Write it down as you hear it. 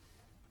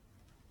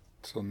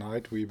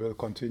Tonight we will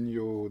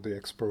continue the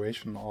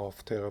exploration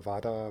of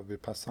Theravada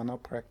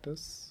Vipassana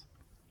practice.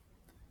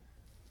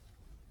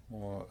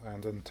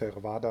 And in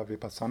Theravada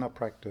Vipassana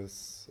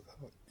practice,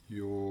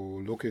 you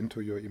look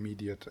into your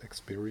immediate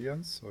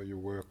experience, or you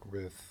work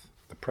with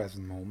the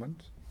present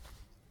moment.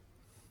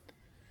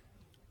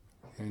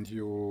 And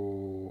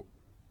you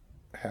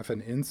have an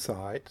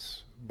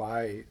insight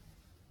by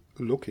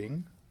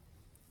looking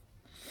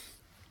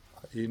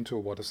into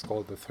what is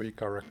called the three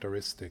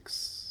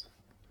characteristics: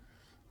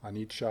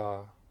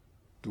 anicca,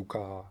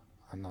 dukkha,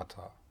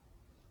 anatta.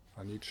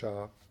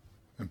 Anicca,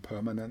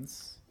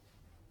 impermanence,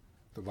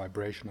 the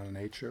vibrational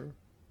nature.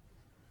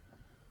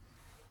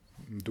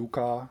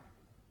 Dukkha,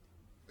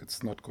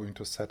 it's not going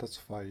to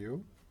satisfy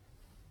you,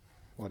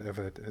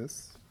 whatever it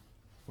is,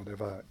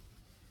 whatever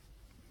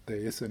there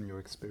is in your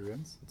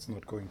experience, it's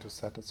not going to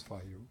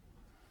satisfy you.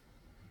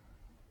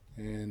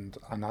 And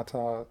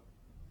anatta,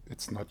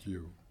 it's not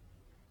you.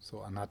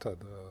 So anatta,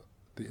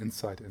 the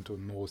insight into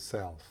no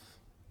self.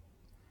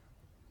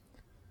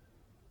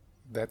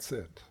 That's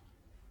it.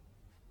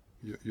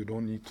 You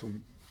don't need to.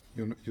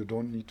 You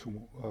don't need to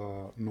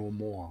know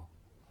more.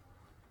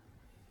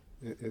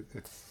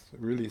 It's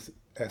really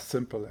as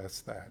simple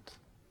as that.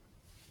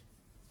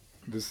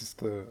 This is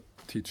the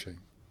teaching.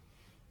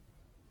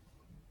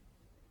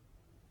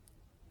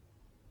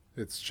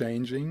 It's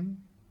changing.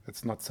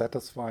 It's not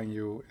satisfying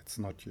you. It's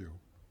not you.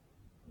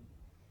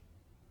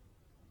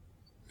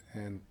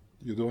 And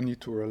you don't need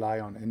to rely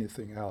on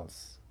anything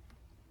else.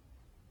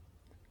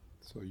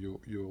 So you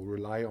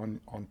rely on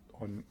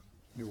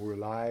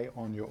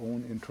your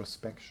own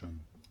introspection.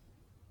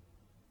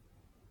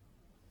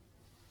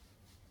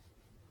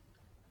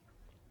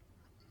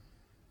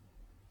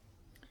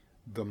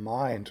 The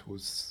mind,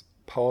 who's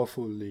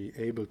powerfully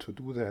able to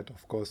do that,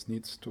 of course,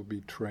 needs to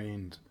be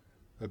trained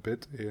a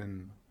bit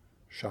in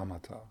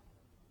shamatha.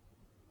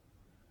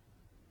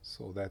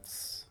 So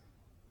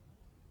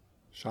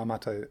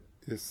shamatha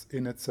is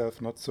in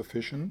itself not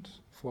sufficient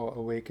for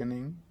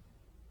awakening,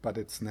 but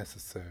it's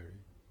necessary.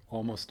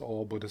 Almost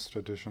all Buddhist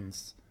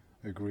traditions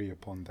agree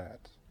upon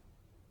that.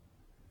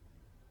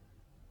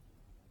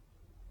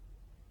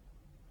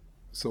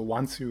 So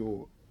once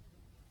you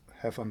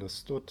have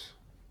understood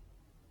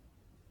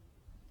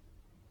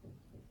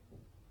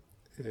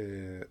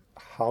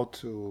how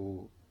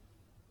to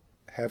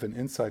have an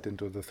insight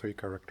into the three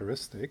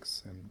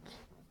characteristics, and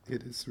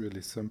it is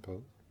really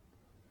simple.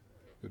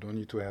 You don't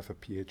need to have a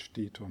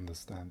PhD to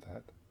understand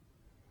that.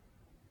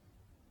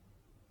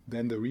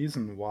 Then the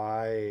reason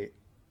why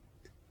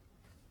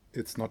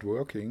it's not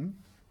working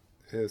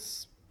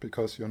is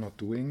because you're not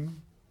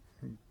doing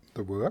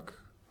the work.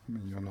 I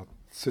mean, you're not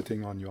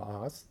sitting on your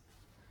ass.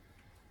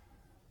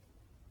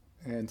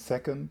 And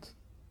second,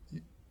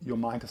 your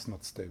mind is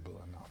not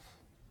stable enough.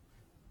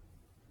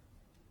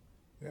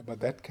 Yeah,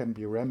 but that can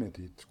be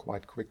remedied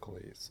quite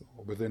quickly. So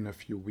within a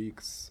few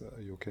weeks,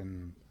 you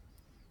can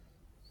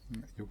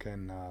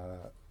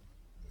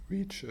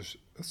reach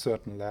a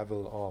certain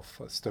level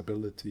of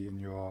stability in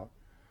your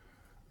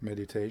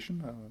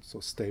meditation, so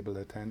stable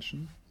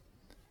attention,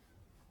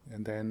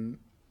 and then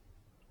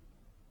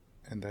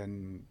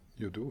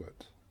you do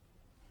it.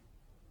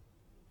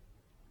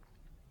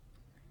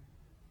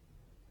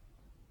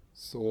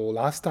 So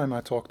last time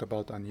I talked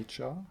about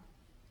anicca,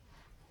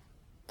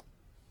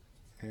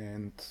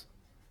 and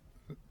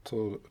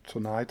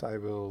tonight I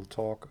will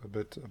talk a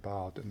bit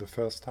about, in the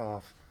first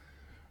half,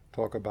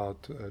 talk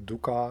about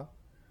dukkha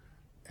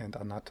and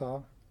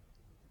anatta,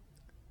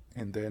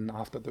 and then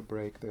after the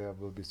break there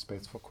will be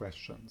space for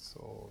questions.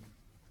 So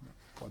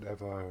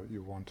whatever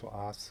you want to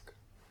ask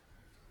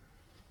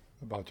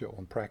about your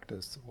own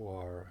practice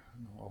or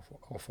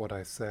of what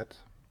I said,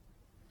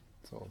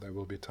 so there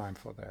will be time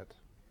for that.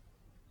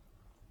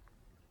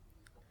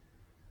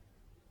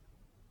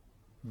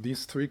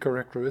 These three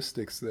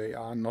characteristics, they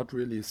are not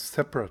really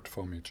separate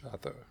from each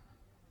other.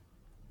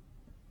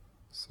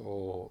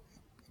 So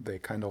they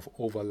kind of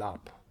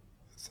overlap.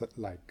 So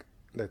like,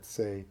 let's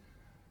say,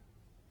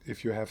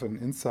 if you have an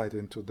insight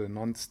into the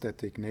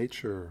non-static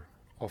nature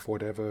of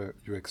whatever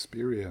you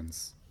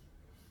experience,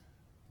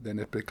 then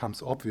it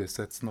becomes obvious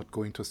that's not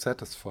going to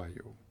satisfy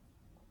you.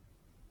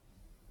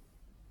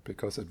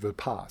 Because it will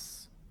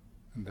pass.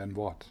 And then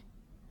what?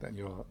 Then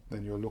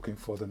you're looking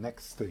for the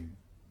next thing.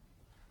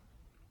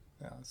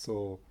 Yeah,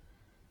 so,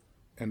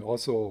 and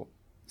also,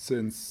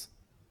 since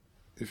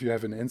if you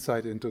have an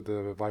insight into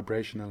the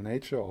vibrational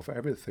nature of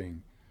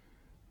everything,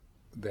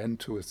 then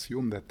to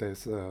assume that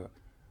there's a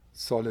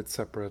solid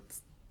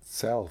separate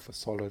self, a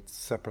solid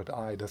separate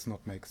I, does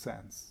not make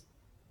sense.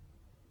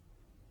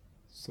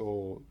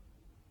 So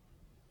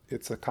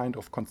it's a kind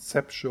of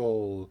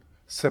conceptual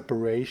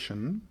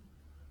separation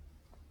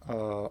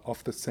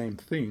of the same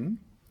thing,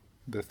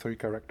 the three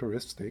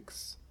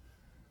characteristics,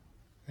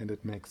 and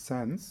it makes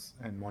sense,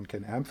 and one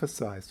can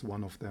emphasize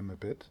one of them a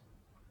bit,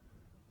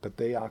 but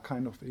they are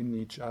kind of in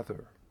each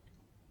other.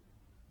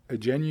 A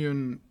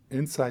genuine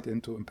insight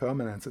into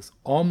impermanence is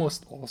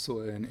almost also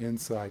an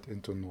insight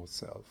into no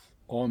self.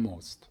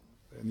 Almost.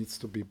 There needs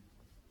to be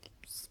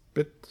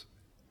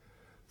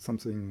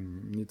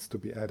something needs to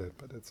be added,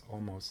 but it's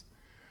almost.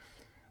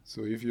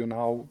 So if you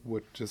now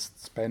would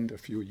just spend a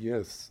few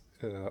years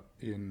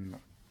in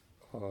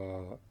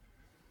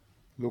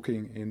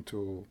looking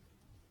into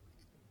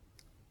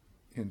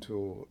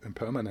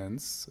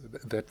impermanence,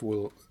 that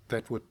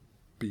would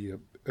be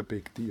a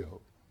big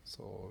deal.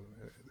 So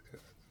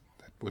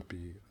that would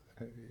be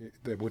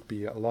there would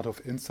be a lot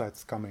of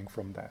insights coming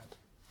from that.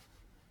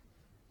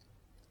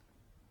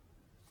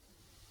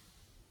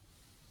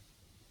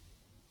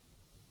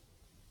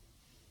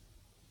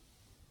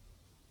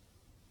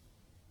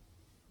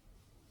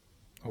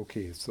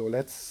 Okay, so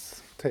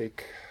let's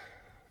take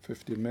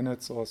 15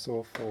 minutes or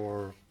so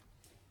for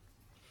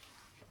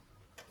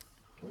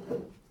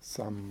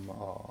some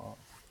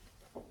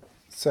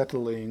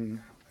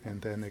settling,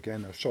 and then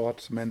again a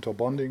short mentor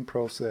bonding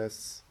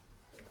process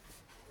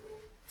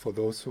for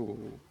those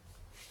who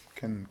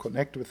can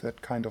connect with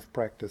that kind of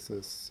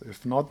practices.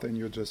 If not, then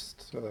you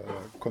just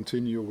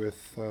continue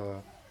with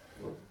an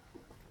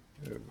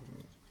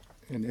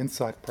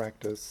insight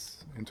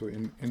practice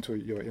into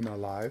your inner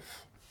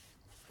life.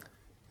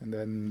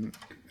 And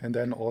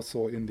then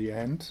also in the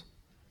end,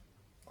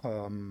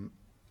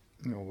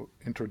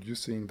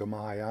 introducing the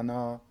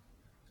Mahayana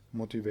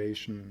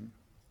motivation,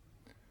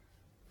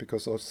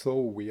 because also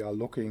we are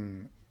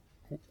looking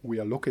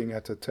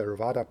at a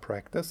Theravada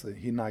practice, a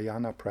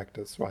Hinayana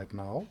practice right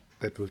now.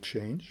 That will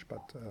change,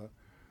 but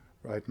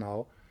right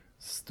now,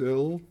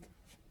 still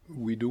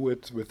we do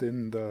it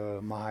within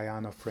the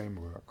Mahayana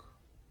framework.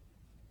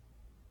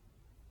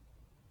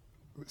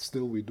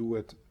 Still we do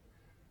it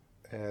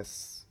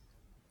as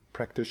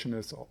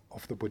practitioners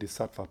of the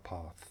Bodhisattva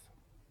path.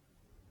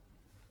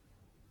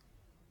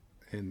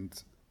 And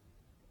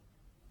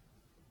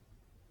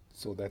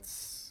so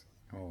that's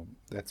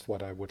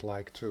what I would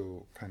like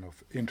to kind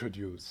of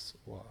introduce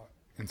or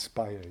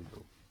inspire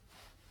you.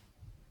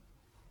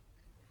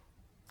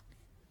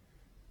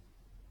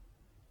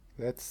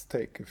 Let's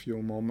take a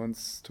few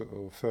moments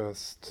to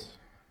first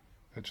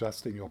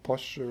adjusting your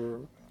posture,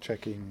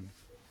 checking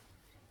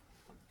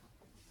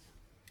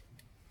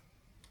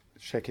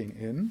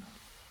in.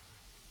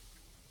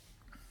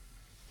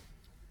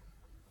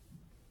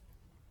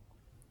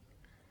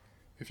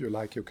 If you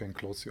like, you can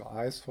close your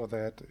eyes for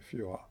that.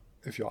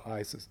 If your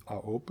eyes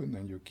are open,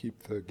 and you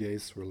keep the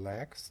gaze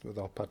relaxed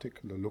without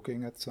particularly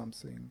looking at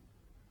something.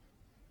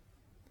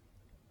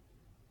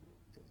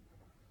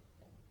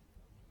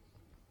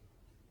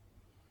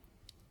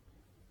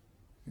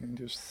 And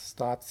you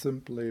start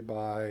simply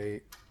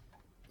by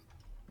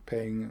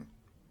paying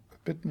a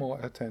bit more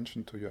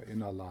attention to your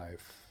inner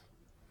life,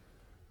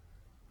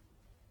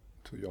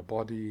 to your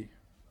body.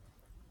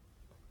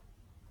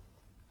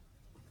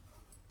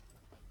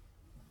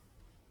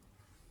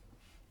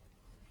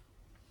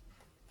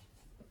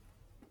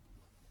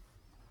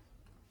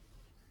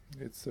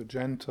 It's a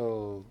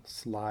gentle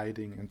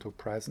sliding into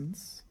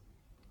presence,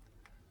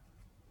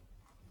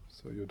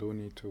 so you don't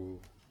need to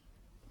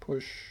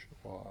push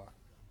or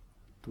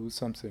do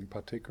something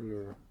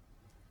particular.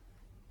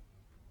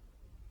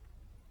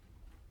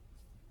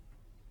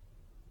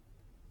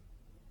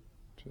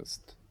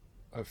 Just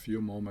a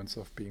few moments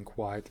of being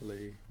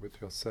quietly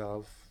with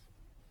yourself,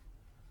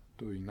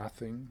 doing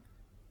nothing.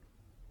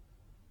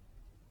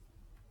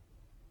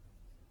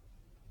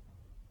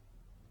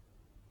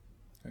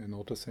 And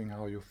noticing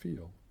how you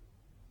feel.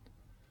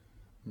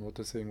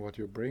 Noticing what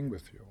you bring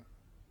with you.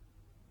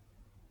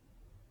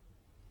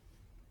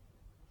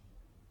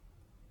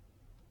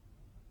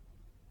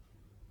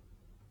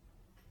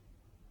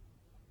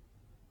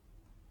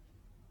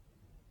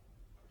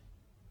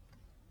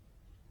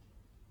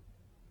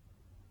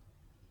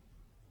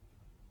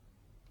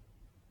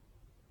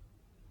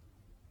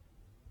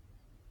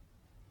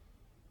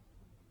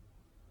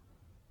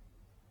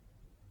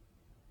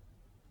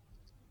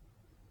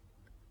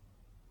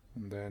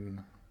 And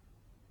then,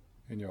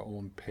 in your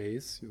own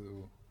pace,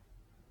 you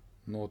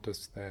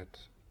notice that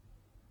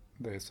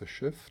there's a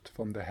shift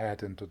from the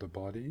head into the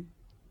body.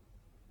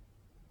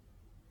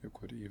 You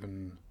could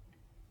even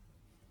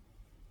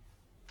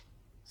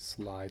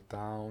slide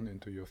down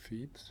into your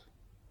feet.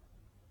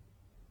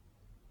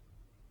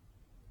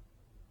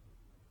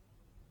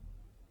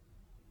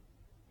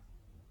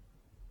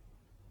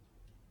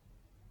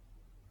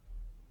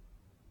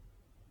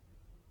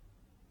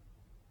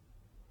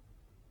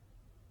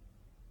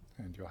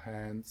 And your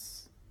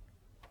hands,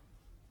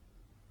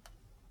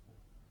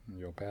 and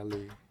your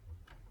belly.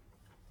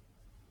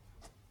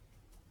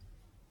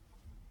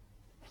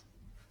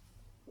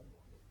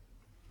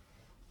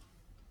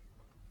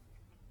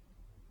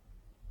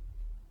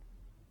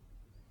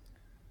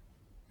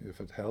 If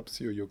it helps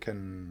you, you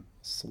can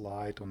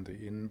slide on the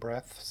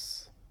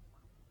in-breaths.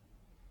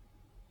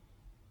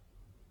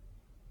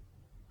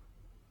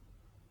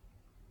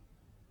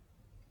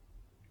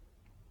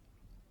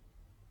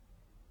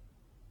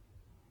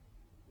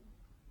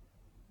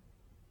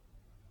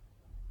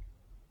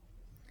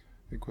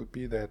 It could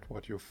be that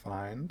what you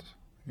find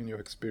in your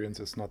experience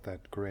is not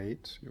that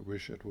great. You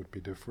wish it would be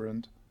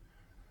different.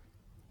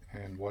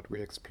 And what we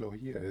explore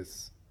here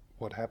is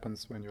what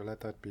happens when you let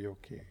that be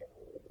okay?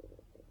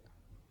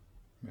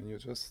 When you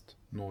just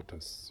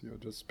notice, you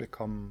just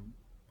become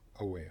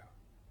aware.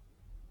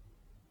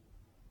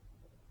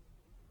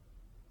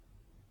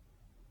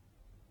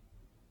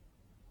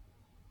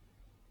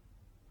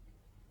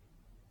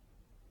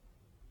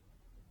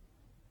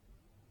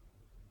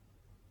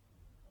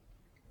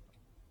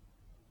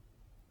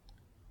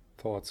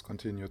 Thoughts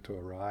continue to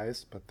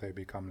arise, but they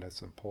become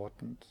less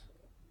important.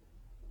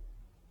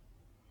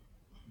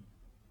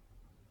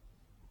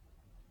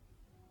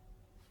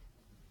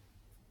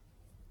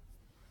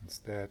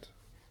 Instead,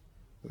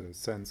 the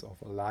sense of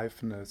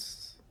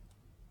aliveness,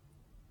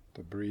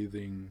 the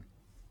breathing,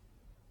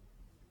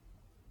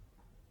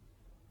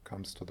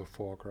 comes to the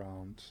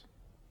foreground.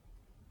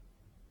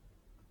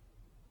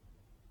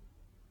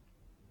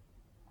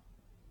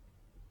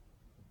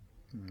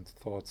 And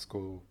thoughts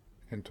go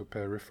into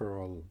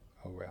peripheral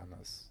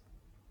awareness.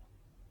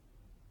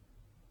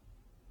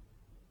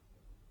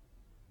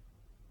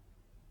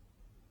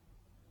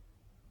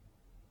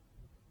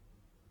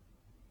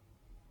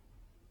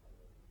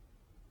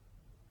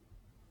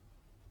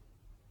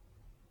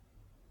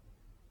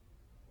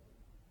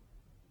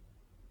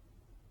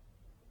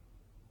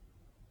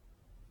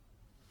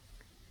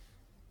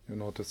 You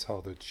notice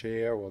how the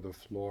chair or the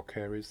floor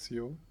carries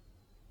you,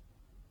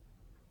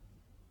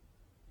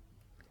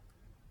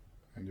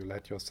 and you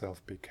let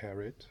yourself be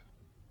carried.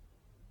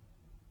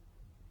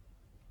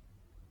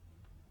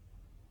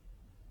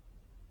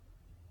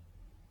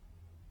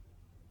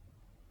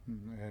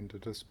 And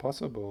it is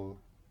possible,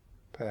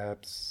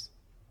 perhaps,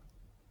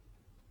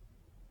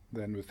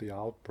 then with the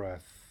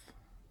out-breath,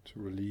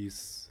 to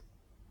release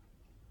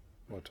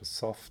or to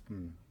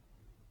soften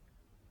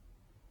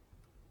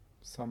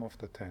some of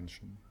the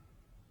tension,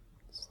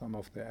 some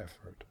of the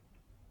effort.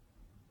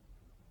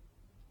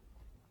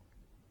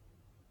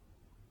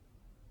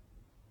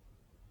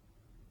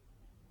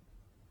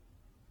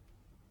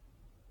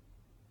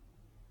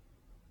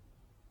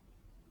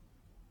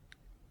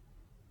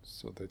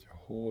 So that your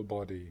whole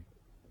body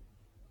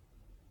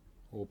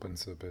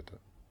opens a bit,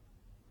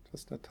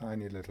 just a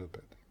tiny little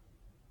bit.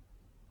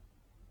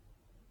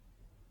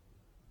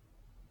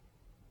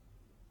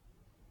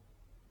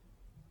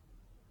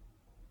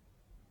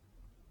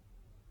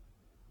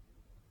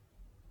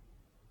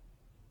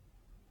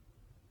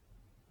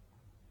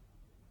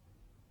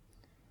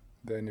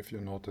 Then if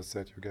you notice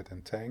that you get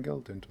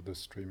entangled into the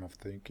stream of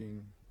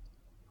thinking,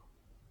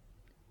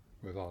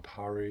 without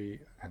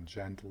hurry and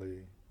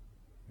gently,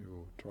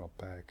 you drop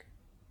back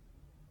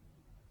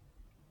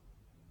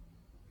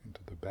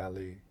into the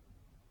belly,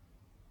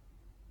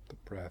 the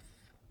breath.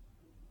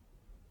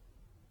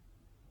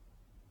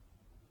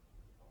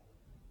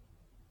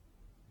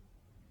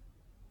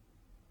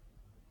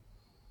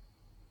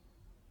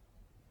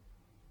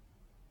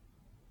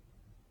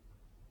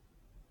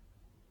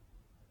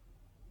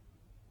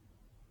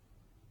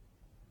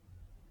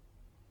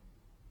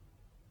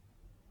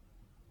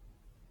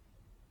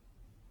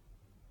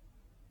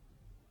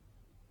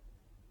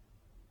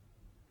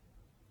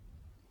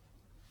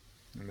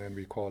 And then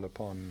we call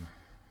upon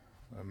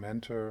a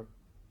mentor,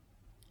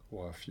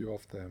 or a few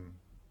of them.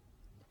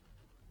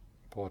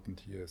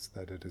 Important here is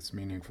that it is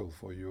meaningful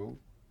for you.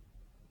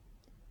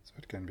 So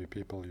it can be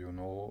people you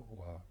know,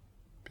 or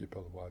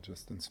people who are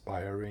just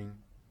inspiring.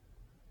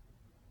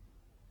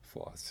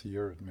 For us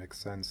here, it makes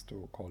sense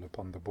to call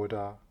upon the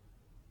Buddha,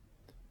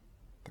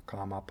 the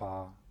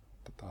Karmapa,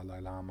 the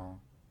Dalai Lama.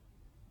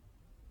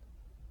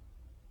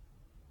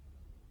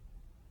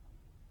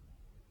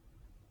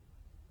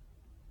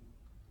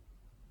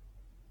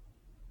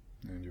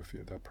 And you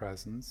feel their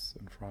presence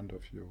in front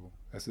of you,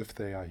 as if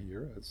they are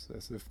here,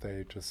 as if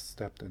they just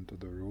stepped into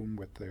the room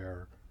with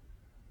their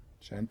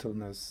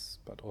gentleness,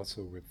 but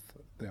also with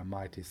their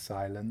mighty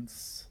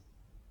silence,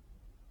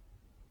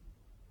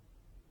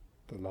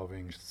 the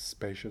loving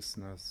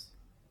spaciousness.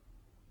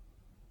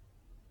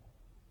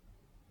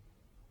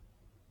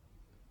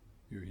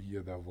 You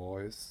hear their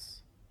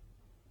voice,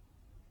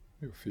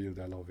 you feel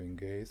their loving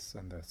gaze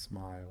and their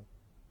smile.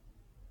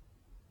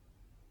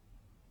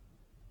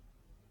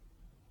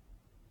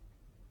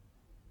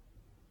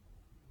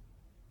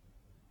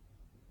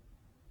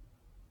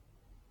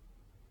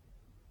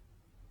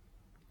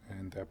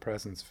 And their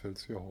presence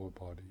fills your whole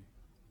body.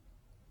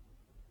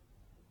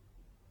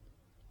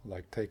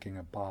 Like taking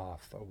a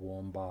bath, a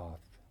warm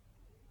bath,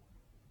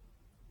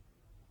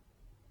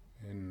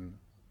 in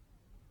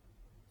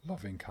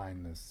loving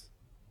kindness.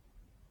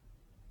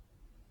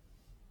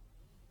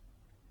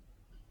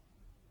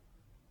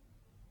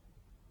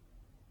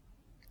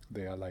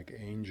 They are like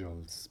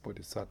angels,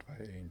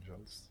 bodhisattva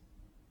angels.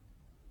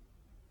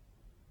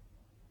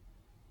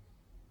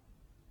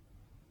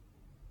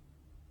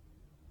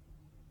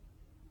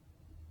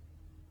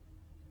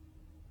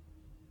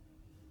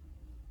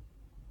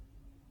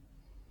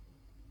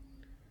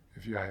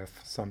 If you have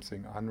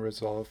something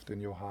unresolved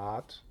in your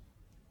heart,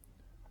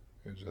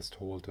 you just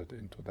hold it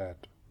into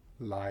that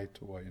light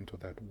or into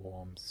that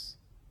warmth,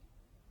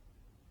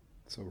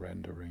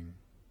 surrendering.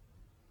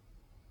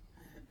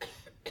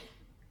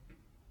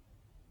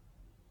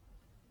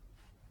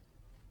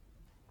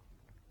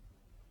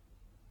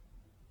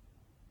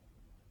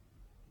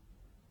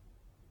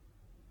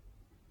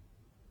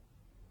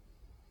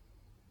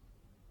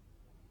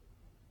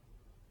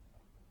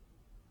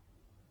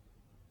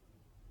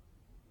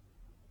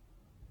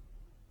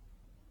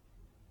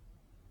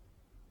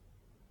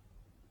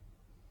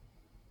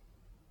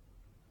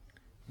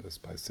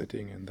 Just by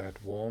sitting in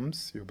that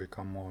warmth, you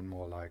become more and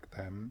more like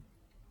them.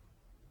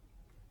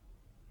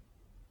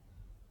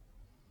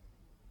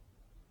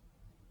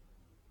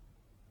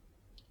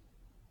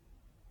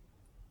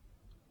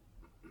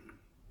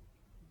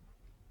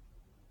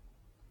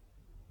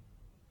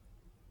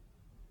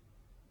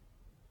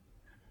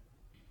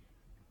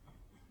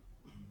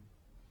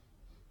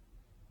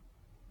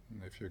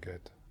 And if you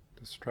get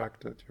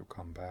distracted, you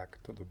come back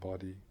to the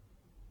body.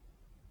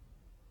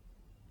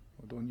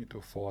 You don't need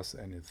to force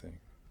anything.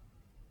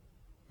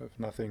 If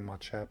nothing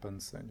much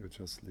happens, then you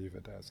just leave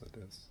it as it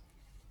is.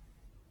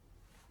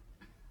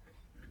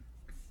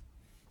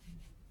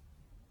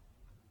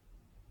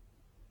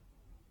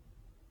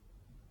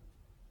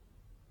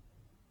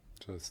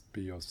 Just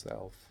be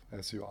yourself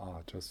as you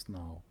are just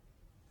now.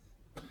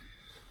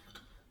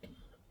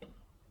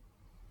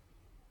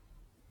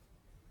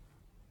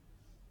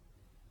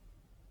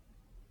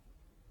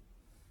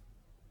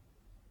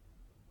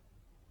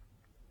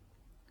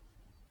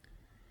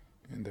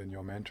 And then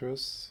your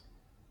mantras,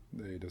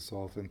 they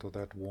dissolve into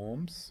that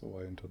warmth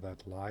or into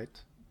that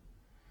light.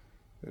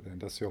 It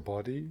enters your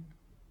body,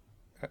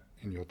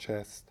 in your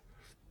chest,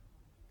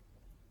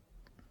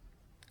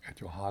 at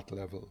your heart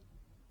level.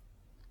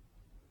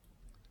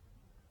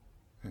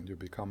 And you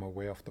become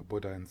aware of the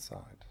Buddha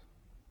inside,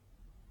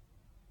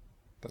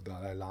 the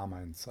Dalai Lama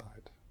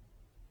inside.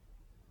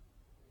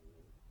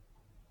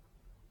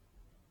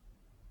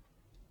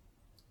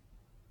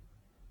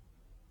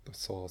 The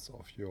source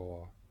of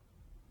your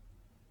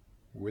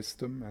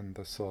wisdom and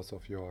the source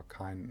of your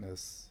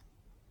kindness.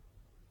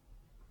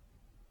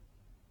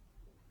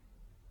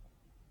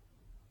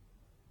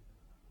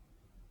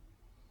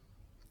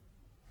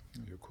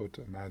 You could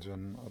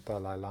imagine a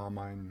Dalai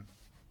Lama in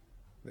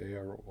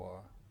there,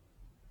 or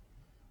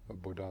a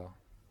Buddha,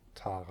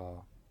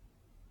 Tara.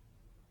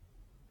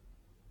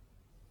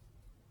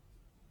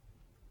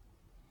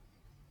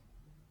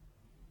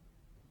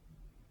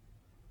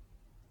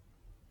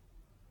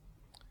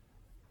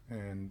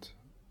 And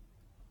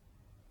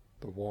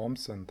the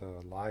warmth and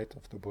the light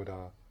of the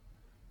Buddha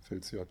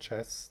fills your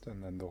chest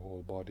and then the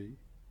whole body.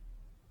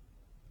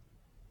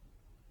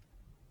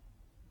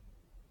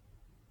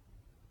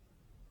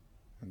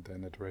 And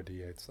then it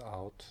radiates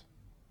out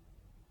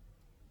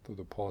to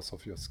the pores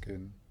of your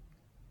skin.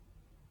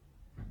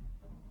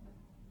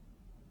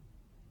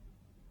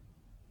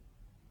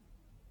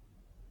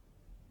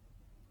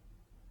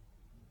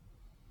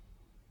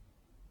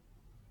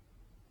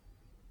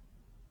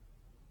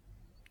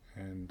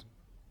 And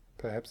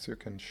perhaps you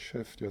can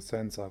shift your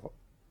sense of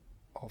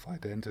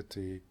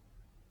identity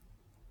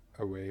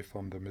away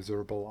from the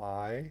miserable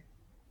I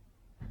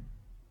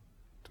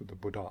to the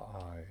Buddha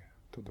I,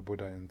 to the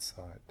Buddha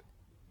inside,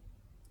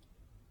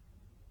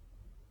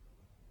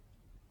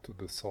 to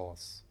the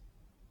source.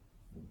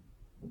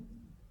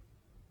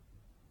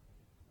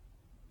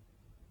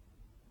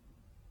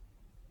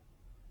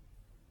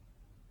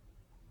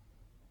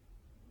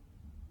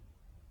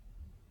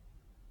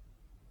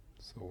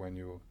 So when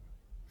you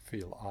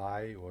feel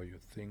I or you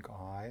think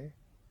I,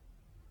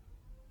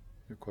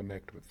 you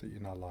connect with the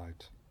inner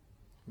light,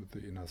 with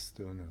the inner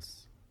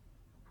stillness.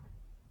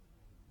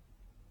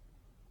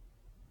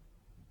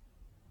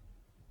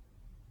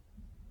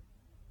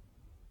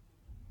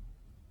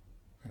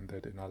 And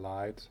that inner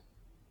light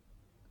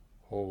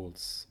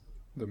holds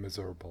the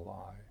miserable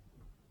I,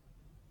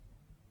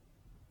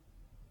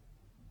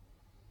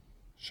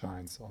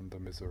 shines on the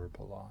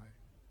miserable I.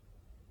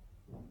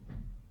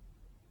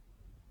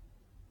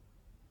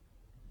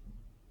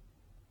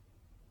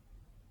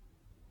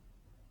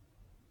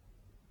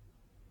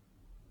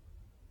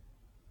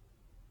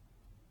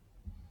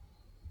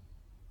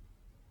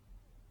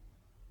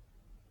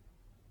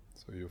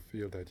 So you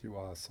feel that you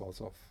are a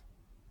source of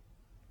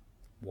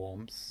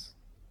warmth.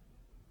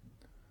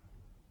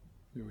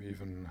 You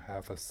even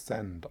have a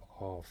scent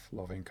of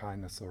loving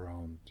kindness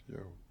around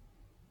you,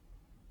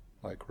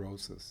 like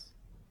roses.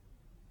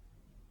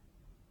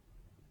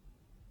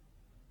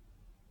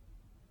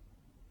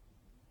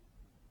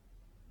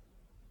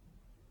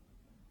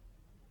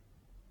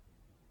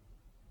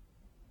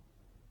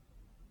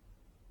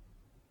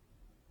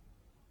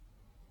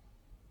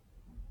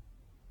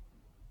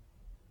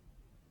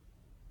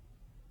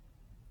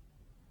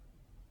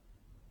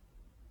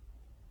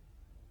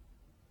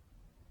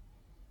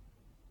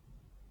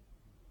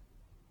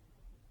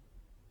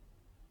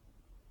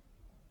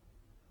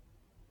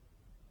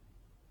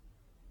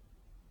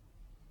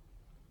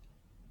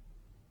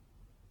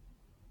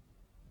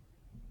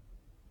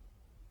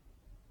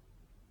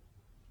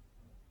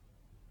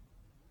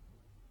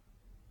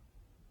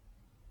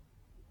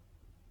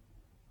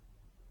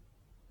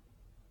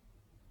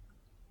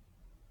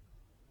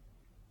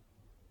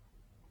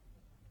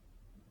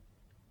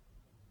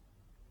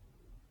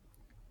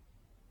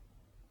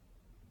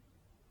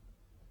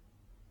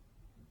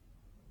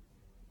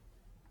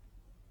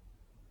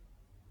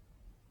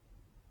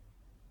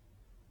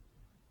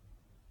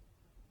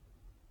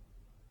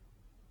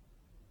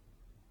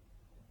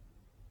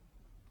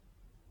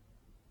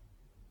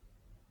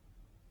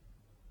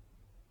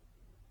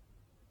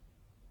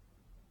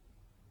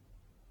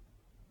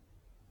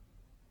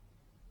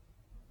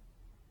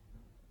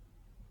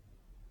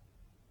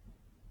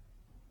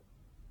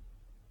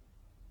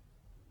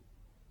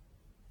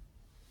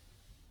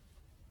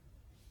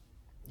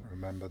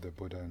 remember the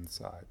Buddha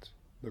inside,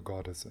 the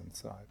goddess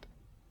inside.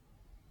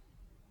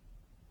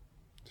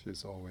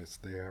 She's always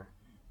there,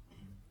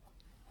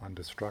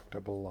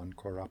 indestructible,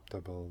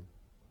 uncorruptible,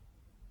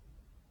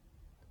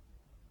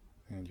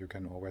 and you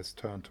can always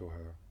turn to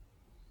her.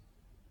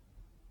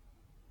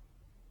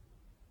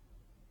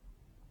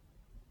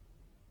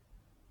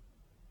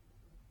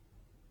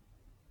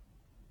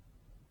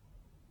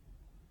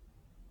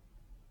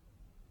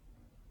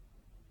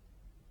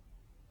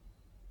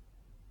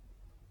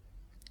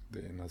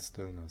 The inner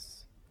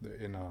stillness,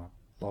 the inner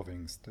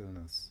loving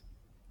stillness,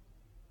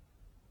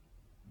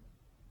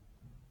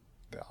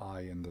 the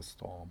eye in the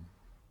storm.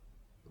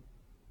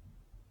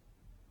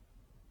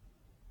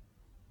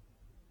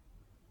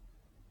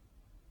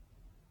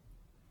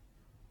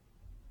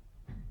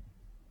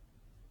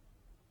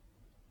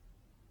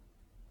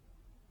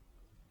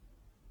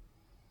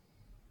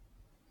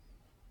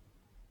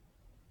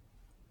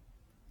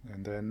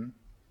 And then,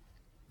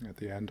 at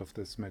the end of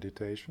this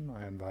meditation,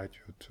 I invite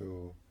you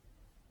to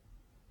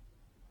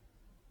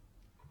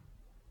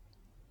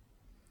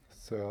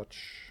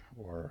search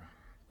or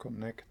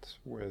connect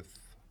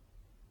with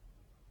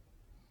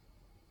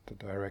the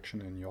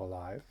direction in your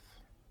life.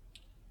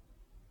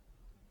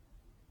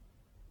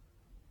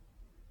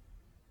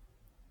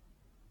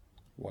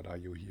 What are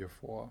you here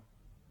for?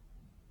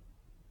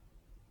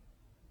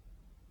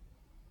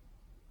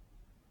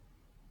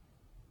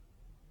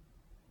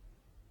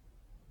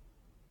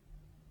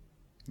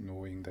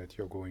 Knowing that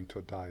you're going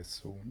to die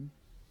soon,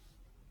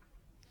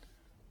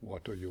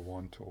 what do you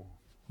want to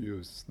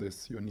use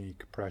this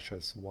unique,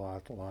 precious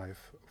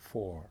wildlife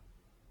for?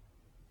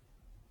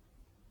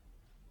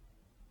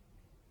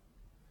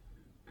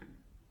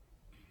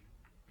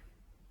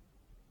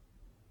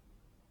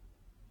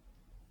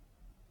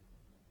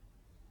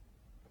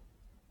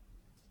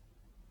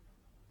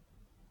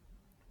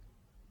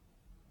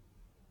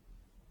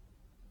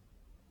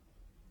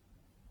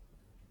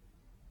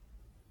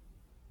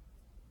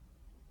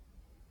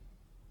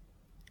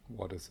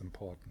 What is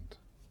important?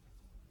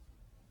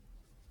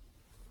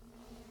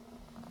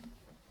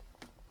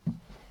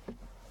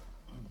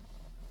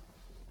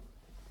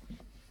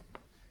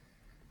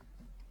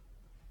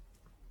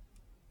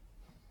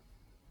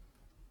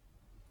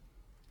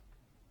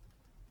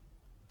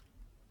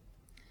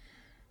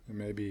 And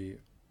maybe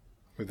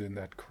within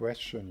that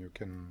question you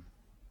can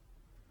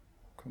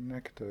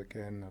connect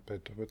again a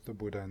bit with the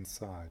Buddha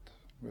inside,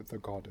 with the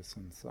goddess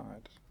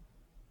inside.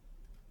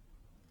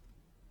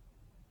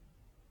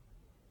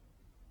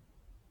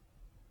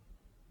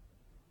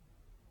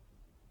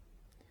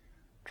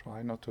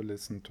 Try not to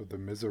listen to the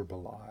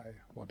miserable I,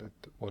 what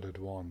it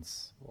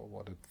wants or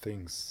what it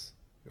thinks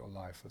your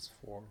life is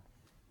for.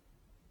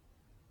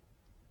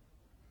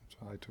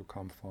 Try to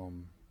come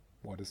from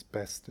what is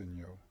best in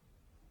you.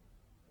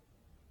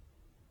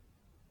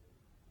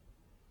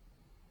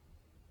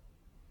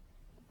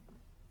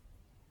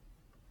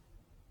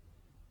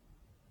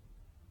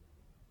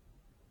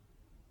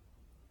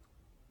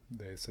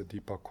 There is a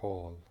deeper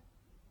call.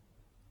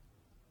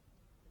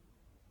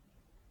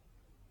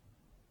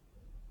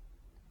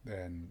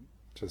 Than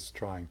just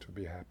trying to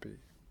be happy.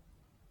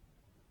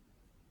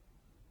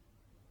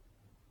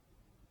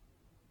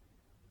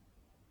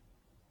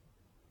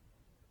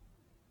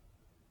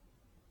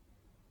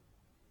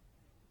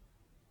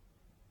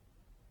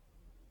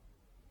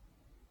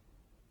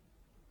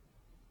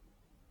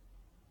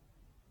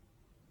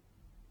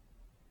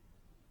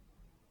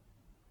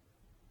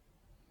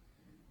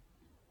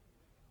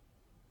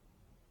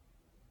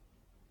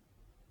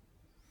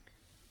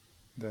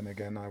 Then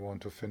again, I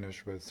want to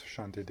finish with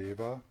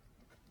Shantideva.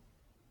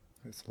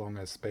 As long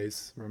as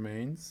space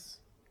remains,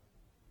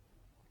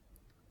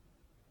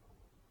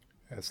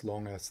 as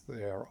long as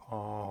there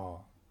are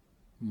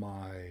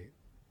my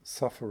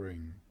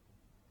suffering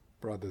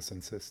brothers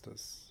and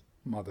sisters,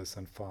 mothers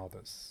and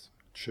fathers,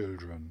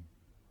 children,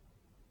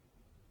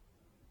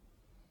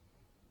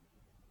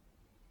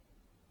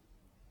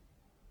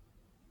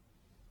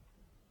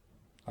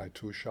 I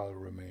too shall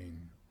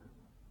remain.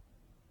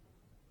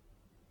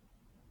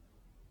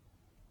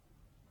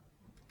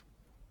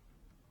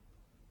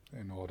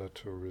 In order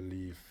to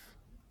relieve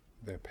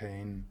their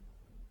pain,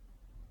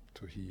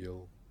 to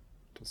heal,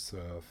 to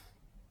serve,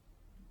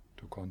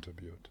 to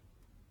contribute.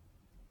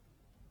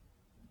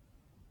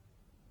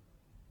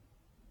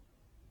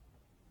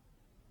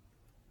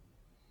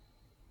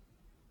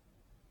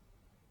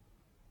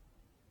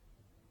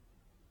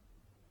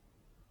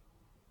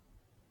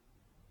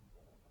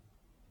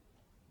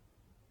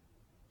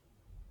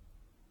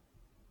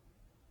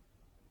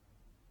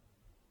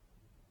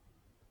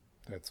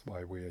 That's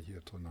why we are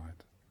here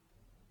tonight.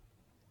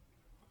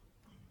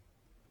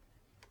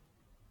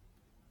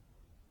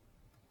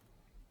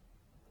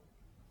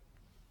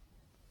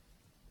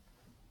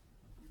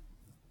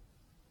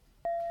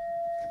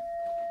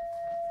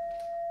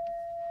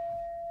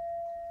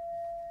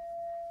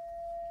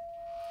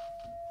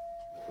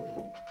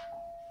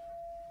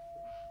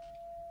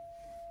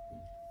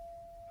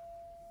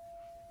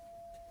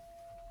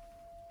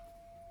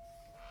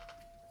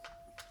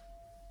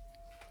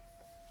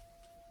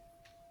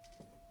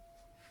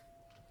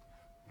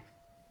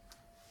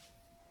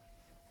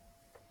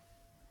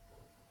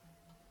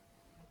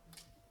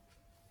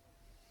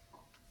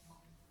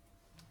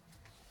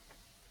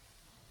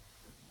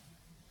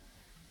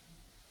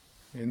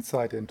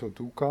 Insight into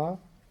dukkha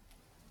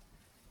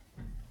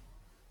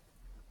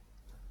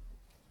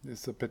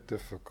is a bit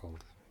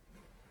difficult.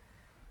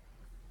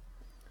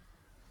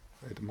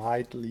 It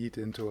might lead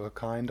into a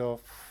kind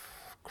of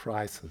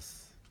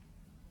crisis,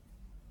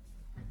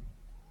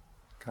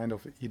 kind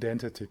of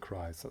identity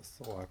crisis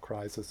or a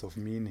crisis of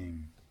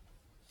meaning.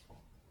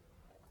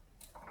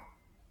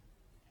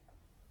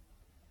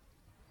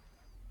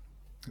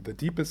 The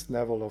deepest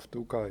level of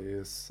dukkha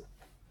is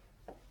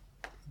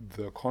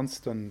the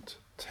constant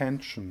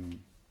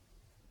tension,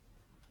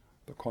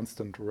 the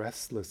constant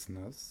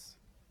restlessness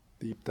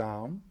deep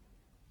down,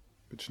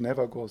 which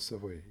never goes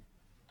away.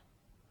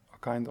 A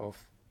kind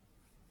of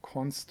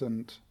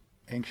constant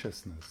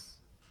anxiousness.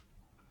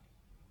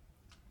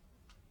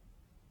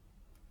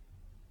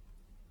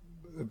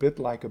 A bit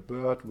like a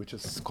bird which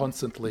is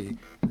constantly,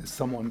 is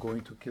someone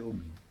going to kill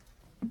me?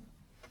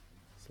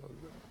 So,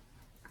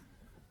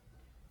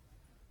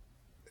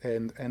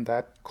 and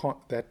that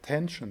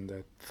tension,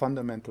 that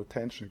fundamental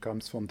tension,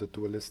 comes from the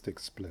dualistic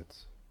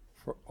split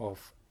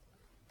of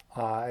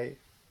I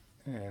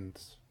and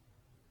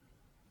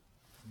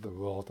the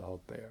world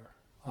out there,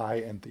 I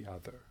and the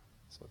other.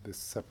 So this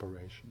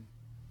separation,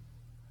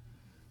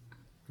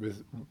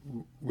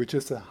 which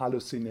is a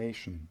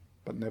hallucination,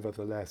 but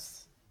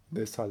nevertheless,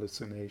 this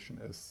hallucination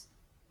is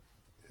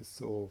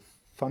so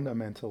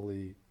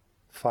fundamentally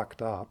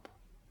fucked up.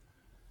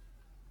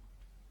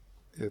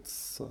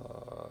 That's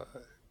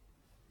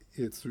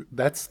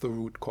the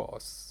root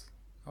cause.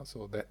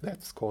 So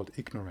that's called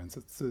ignorance.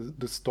 It's a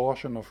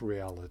distortion of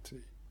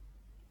reality.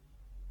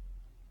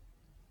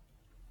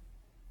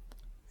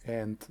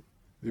 And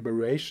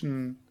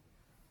liberation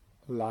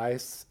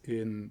lies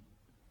in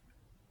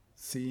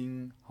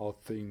seeing how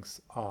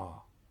things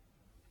are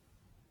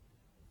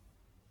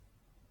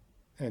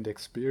and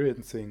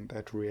experiencing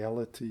that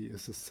reality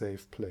is a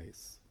safe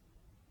place.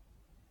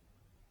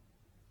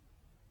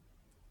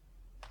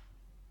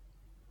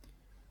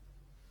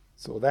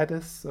 So that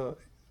is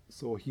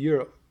so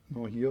here.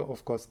 No, here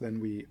of course then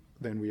we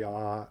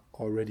are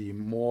already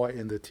more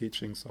in the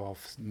teachings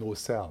of no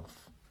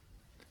self,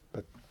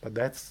 but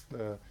that's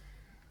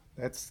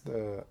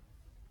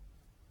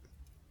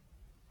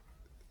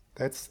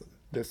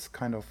this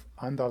kind of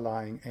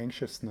underlying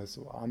anxiousness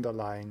or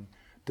underlying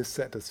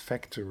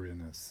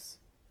dissatisfactoriness,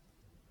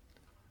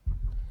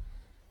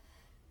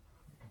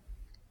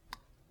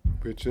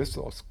 which is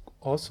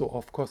also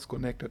of course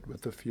connected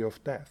with the fear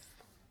of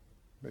death,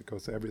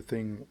 because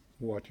everything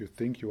what you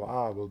think you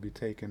are will be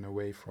taken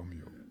away from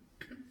you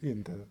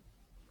in the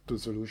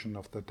dissolution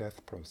of the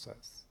death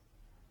process.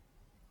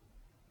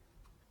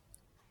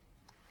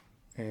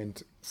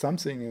 And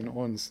something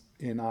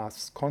in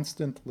us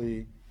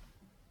constantly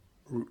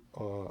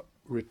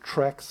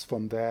retracts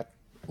from that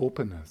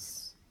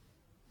openness.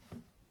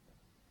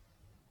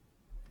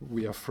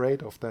 We are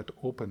afraid of that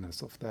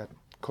openness, of that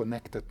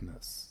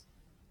connectedness.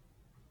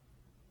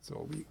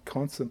 So we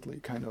constantly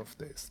kind of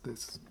this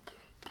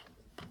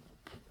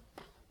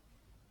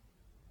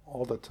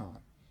all the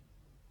time.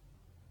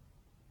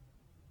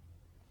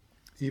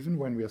 Even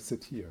when we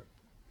sit here,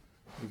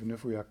 even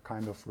if we are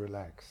kind of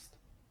relaxed,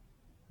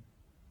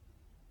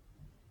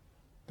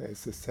 there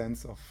is a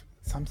sense of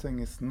something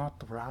is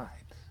not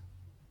right.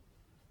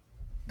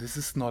 This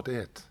is not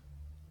it.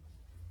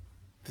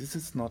 This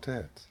is not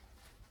it.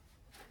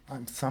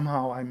 I'm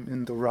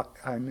in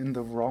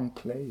the wrong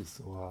place,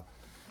 or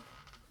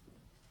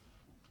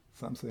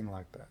something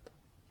like that.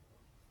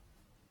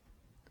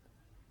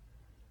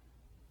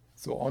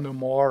 So on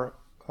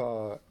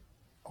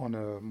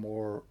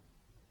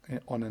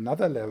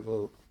another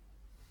level,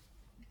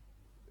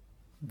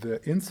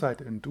 the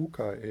insight in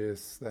dukkha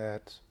is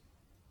that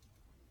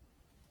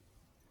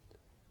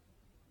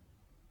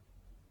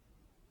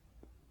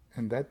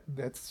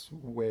that's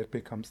where it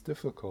becomes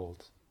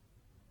difficult,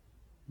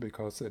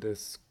 because it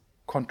is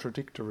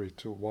contradictory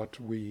to what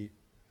we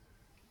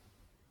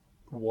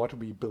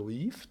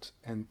believed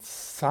and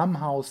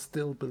somehow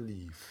still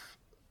believe,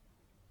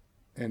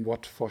 and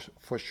what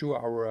for sure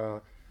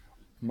our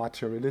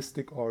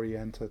materialistic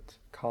oriented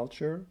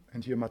culture,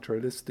 and here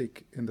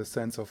materialistic in the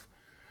sense of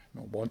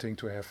wanting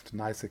to have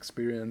nice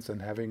experience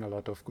and having a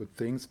lot of good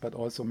things, but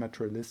also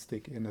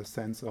materialistic in a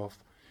sense of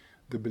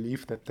the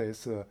belief that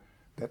there's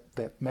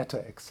that matter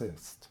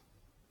exists,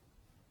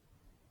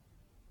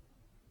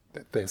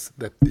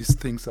 that these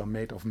things are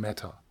made of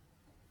matter.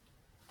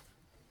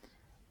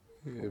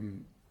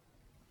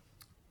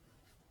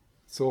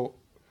 So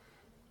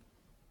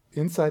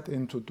insight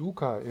into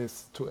dukkha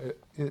is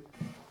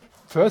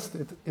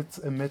it's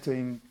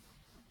admitting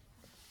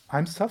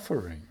I'm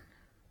suffering,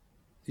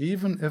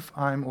 even if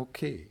I'm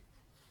okay,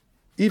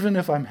 even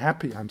if I'm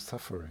happy, I'm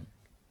suffering.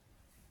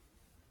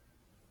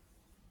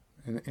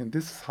 And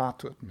this is hard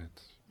to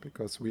admit,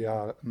 because we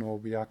are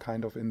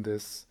kind of in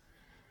this.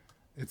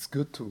 It's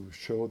good to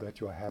show that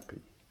you're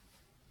happy.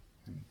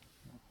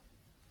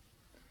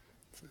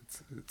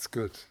 It's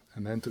good,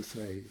 and then to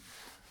say,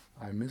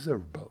 I'm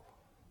miserable,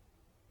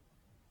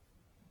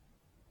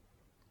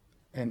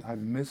 and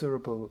I'm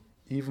miserable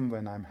even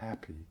when I'm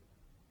happy.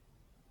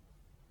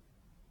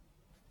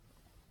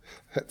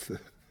 That's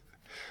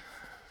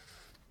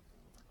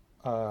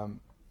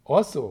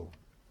also,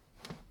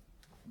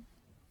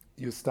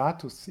 you start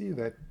to see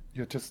that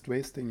you're just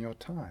wasting your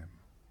time.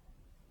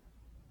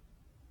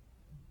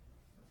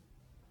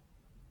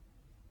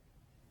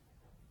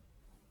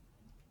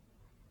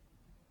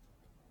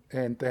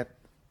 And that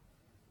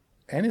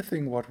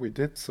anything what we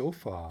did so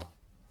far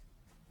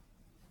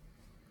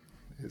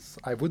is,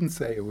 I wouldn't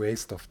say a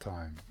waste of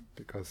time,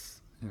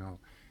 because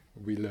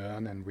we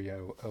learn and we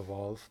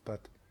evolve, but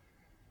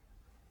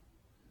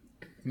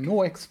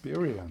no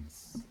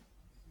experience,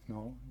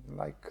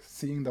 like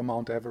seeing the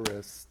Mount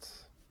Everest,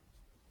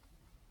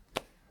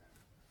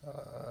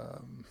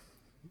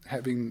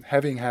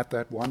 having had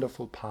that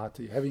wonderful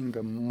party, having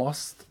the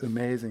most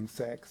amazing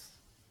sex.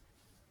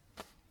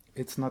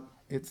 It's not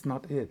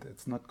it.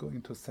 It's not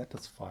going to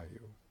satisfy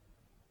you.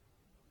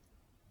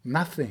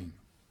 Nothing.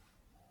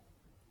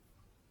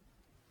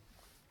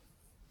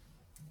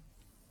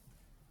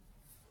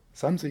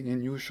 Something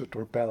in you should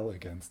rebel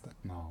against it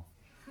now.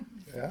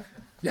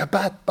 Yeah,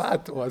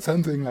 but, or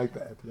something like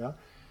that. Yeah,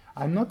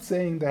 I'm not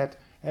saying that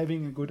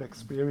having a good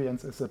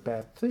experience is a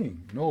bad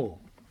thing. No,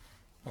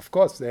 of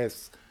course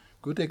there's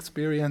good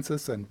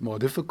experiences and more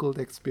difficult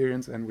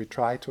experience, and we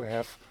try to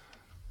have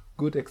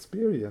good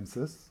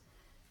experiences.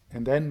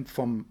 And then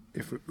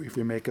if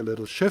we make a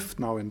little shift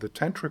now in the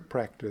tantric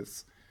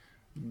practice,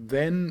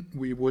 then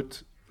we would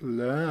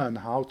learn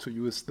how to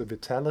use the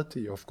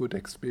vitality of good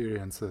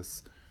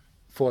experiences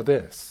for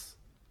this.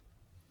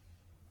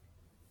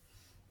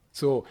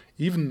 So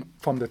even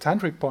from the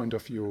tantric point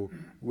of view,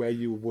 where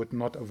you would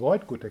not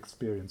avoid good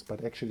experience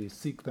but actually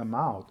seek them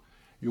out,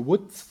 you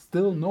would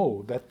still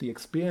know that the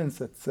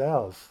experience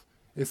itself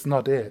is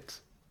not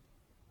it,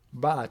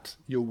 but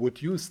you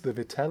would use the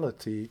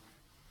vitality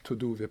to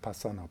do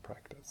vipassana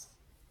practice.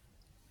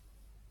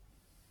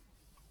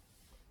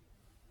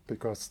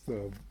 Because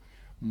the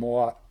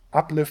more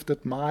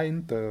uplifted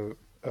mind, the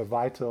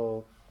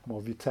vital,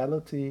 more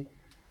vitality,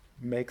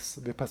 makes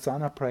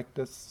vipassana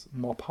practice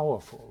more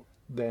powerful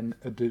than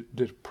a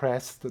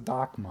depressed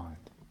dark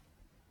mind.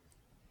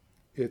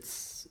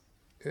 It's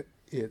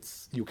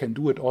you can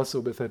do it also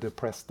with a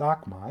depressed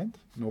dark mind,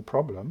 no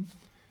problem.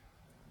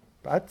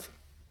 But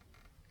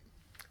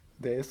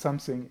there is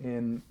something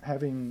in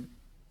having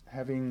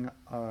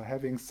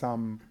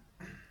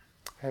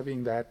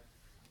that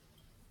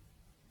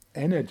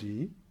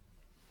energy.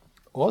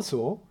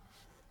 Also,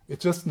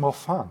 it's just more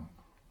fun.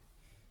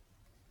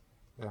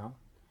 Yeah.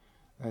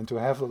 And to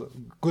have a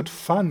good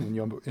fun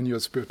in your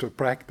spiritual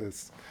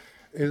practice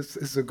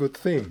is a good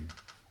thing.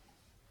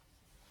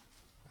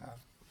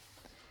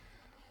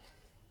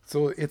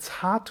 So it's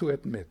hard to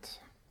admit,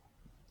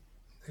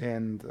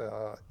 and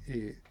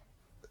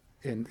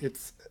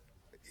it's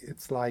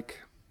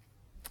like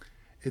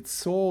it's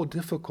so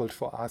difficult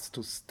for us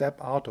to step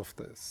out of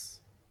this.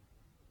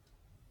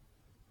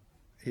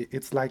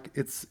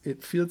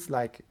 It feels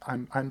like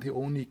I'm the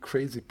only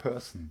crazy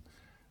person.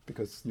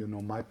 Because,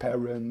 my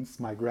parents,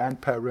 my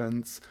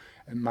grandparents,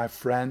 and my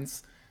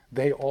friends,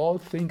 they all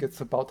think it's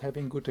about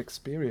having good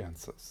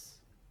experiences.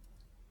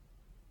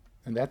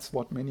 And that's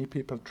what many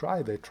people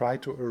try. They try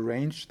to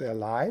arrange their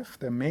life.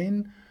 Their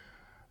main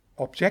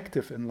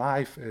objective in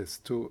life is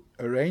to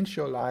arrange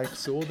your life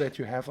so that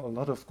you have a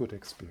lot of good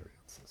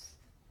experiences.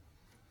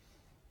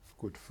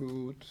 Good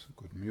food,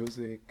 good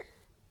music,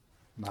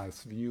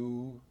 nice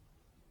view,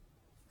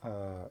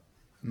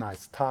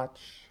 nice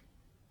touch.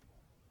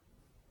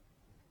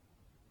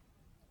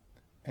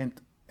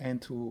 And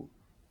to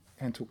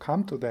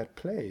come to that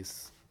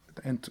place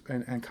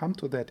and come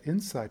to that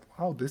insight.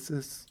 Wow, this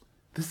is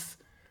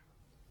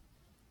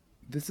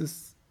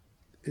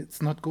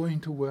it's not going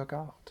to work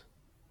out.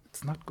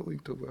 It's not going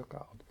to work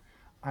out.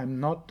 I'm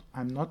not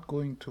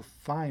going to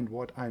find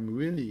what I'm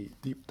really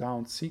deep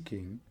down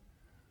seeking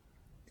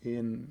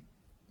in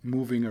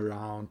moving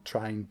around,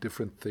 trying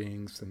different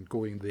things, and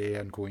going there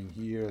and going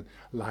here,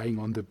 lying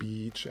on the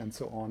beach, and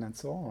so on and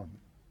so on.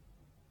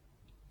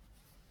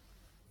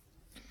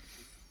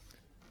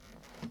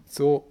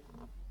 So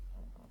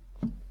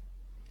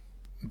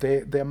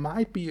there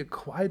might be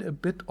quite a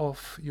bit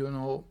of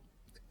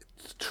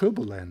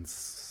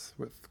turbulence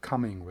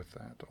coming with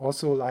that.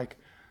 Also, like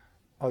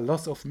a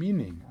loss of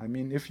meaning. I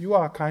mean, if you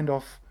are kind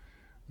of,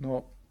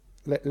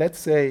 let's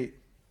say,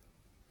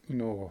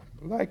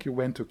 like you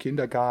went to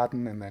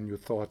kindergarten and then you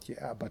thought,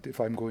 yeah, but if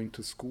I'm going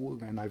to school,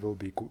 then I will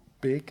be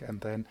big, and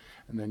then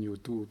you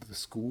do the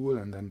school,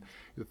 and then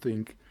you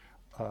think,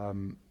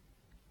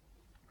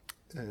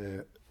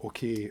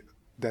 okay,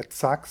 that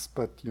sucks,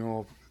 but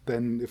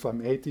then if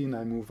I'm 18,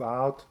 I move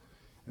out,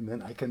 and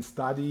then I can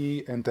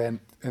study, and then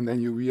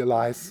you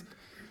realize,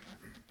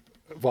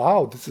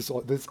 wow, this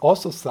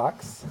also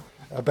sucks,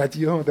 but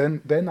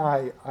then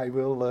I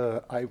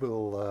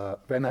will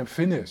when I'm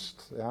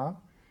finished, yeah,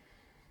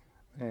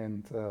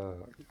 and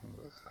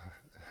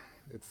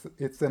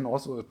it's then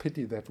also a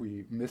pity that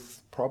we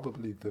miss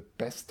probably the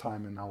best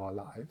time in our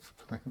life,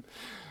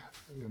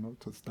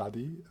 to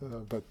study,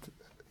 but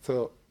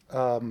so.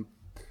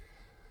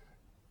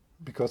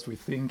 because we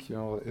think,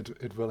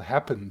 it will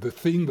happen. The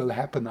thing will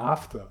happen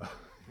after.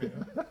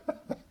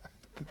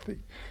 The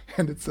thing.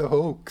 And it's a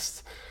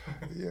hoax.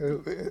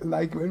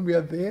 Like when we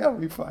are there,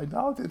 we find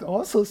out it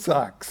also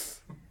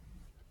sucks.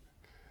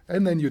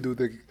 And then you do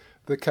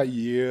the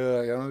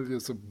career,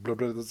 so blah,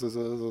 blah,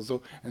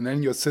 so, and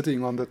then you're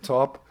sitting on the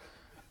top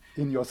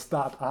in your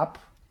startup,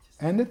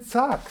 and it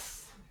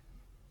sucks.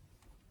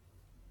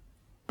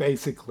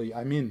 Basically,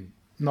 I mean,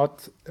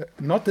 not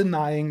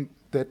denying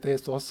that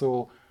there's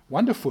also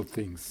wonderful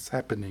things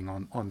happening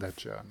on that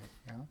journey.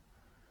 Yeah?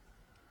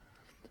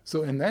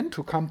 So, and then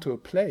to come to a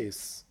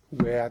place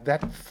where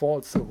that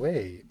falls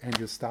away, and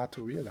you start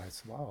to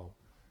realize, wow,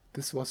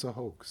 this was a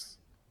hoax.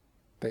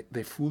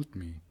 They fooled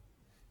me.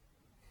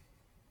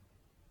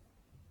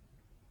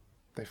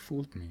 They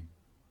fooled me.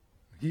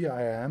 Here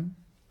I am,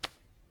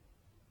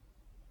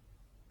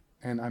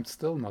 and I'm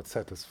still not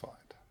satisfied.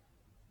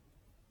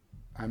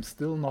 I'm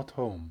still not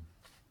home.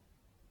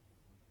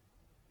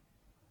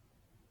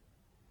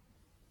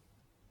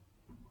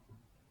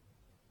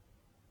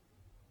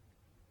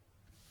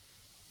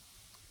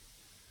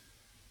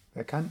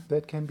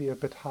 That can be a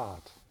bit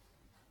hard.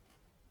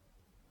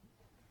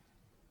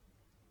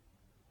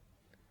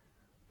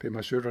 Pema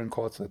Chodron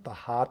calls it the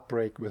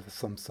heartbreak with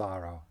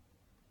samsara.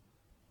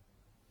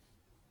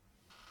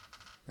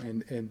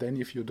 And then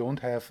if you don't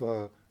have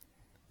a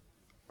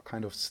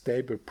kind of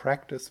stable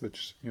practice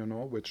which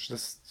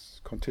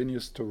just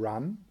continues to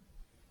run,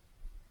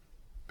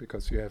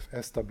 because you have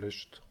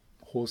established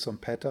wholesome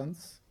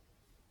patterns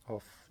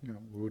of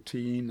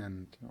routine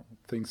and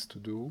things to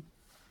do,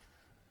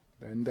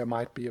 then there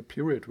might be a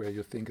period where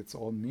you think it's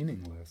all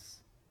meaningless.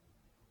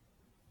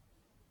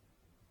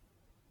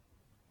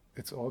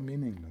 It's all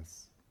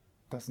meaningless.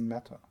 Doesn't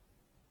matter.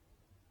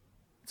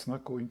 It's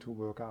not going to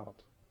work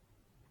out.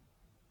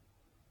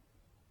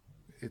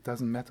 It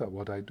doesn't matter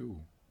what I do.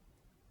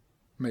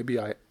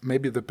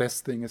 Maybe the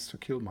best thing is to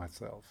kill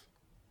myself,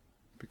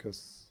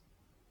 because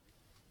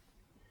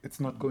it's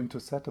not going to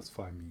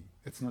satisfy me.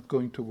 It's not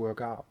going to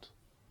work out.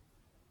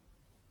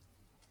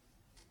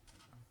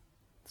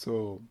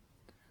 So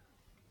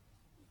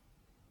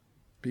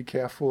be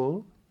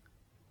careful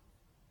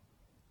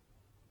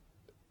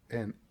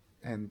and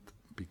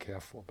be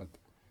careful, but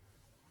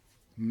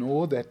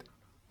know that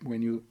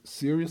when you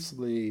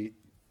seriously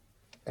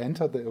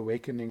enter the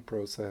awakening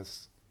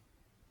process,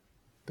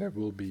 there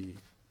will be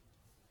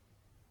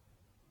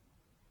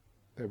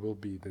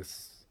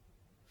this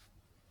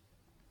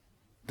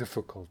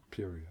difficult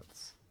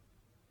periods.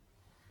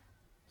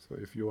 So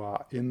if you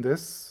are in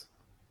this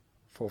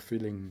for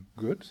feeling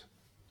good,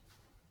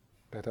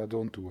 better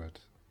don't do it.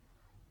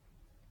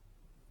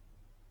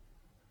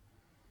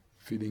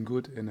 Feeling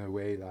good in a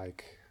way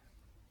like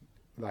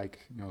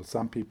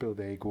some people,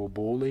 they go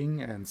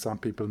bowling and some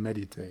people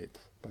meditate,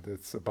 but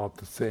it's about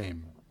the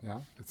same. Yeah,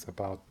 it's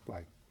about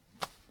like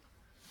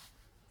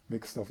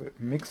mix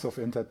of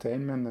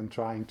entertainment and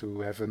trying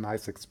to have a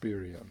nice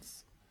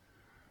experience.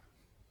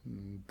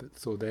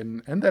 So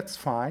then, and that's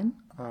fine.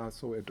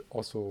 So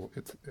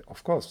it's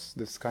of course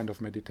this kind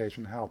of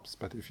meditation helps.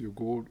 But if you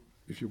go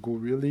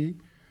really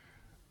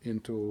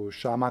into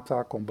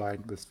shamatha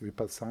combined with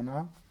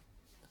vipassana,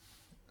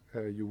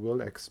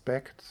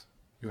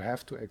 you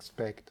have to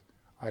expect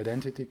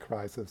identity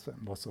crisis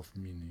and loss of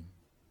meaning.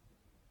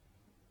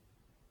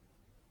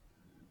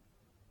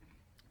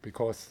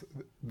 Because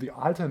the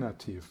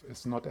alternative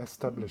is not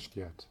established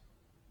yet.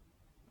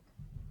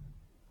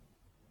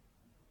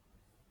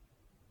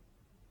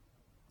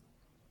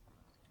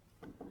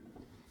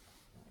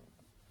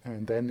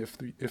 And then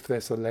if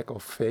there's a lack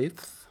of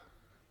faith,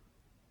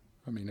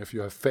 I mean, if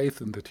you have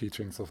faith in the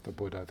teachings of the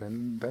Buddha,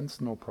 then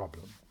it's no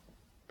problem.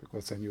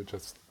 Because then you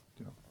just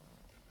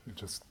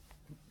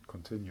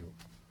continue.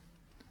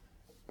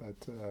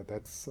 But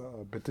that's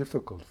a bit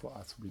difficult for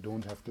us. We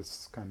don't have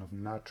this kind of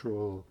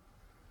natural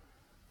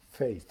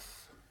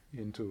faith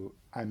into,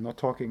 I'm not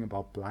talking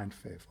about blind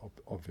faith,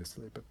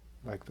 obviously, but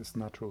like this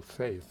natural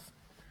faith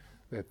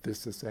that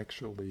this is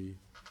actually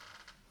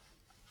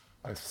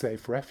a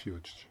safe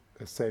refuge,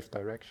 a safe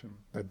direction,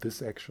 that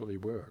this actually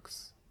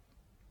works.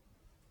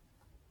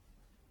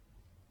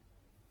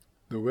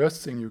 The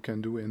worst thing you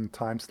can do in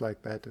times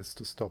like that is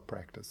to stop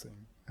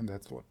practicing, and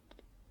that's what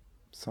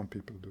some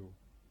people do.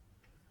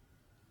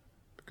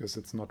 Because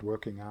it's not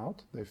working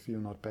out, they feel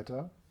not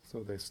better,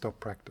 so they stop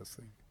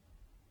practicing.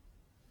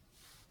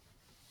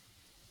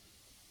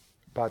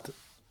 But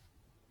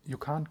you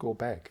can't go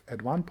back.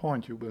 At one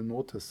point you will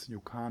notice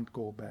you can't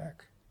go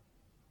back.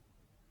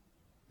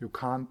 You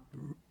can't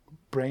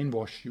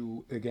brainwash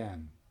you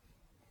again.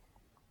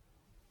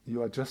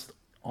 You are just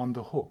on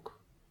the hook.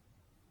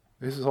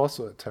 This is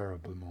also a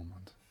terrible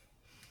moment.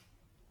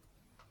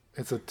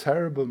 It's a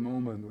terrible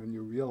moment when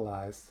you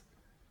realize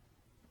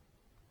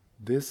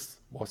this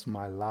was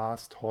my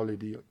last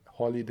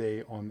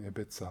holiday on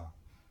Ibiza.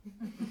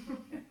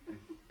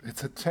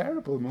 It's a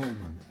terrible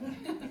moment.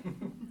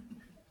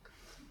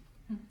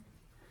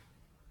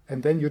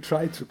 And then you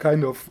try to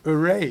kind of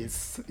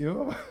erase,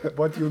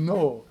 what you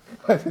know.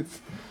 But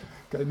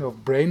kind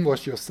of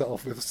brainwash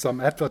yourself with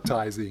some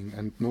advertising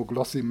and no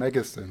glossy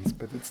magazines,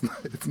 but it's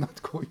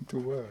not going to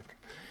work.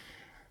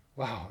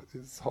 Wow,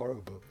 it's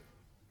horrible.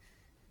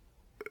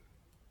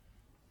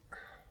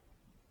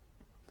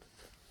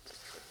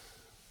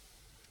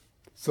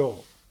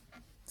 So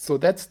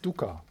that's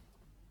dukkha.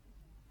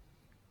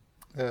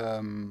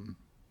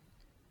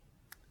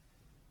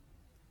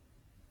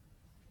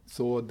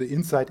 So the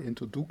insight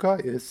into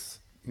dukkha is,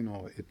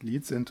 it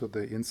leads into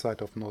the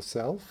insight of no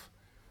self,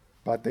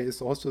 but there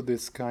is also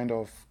this kind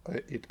of,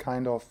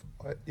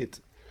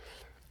 it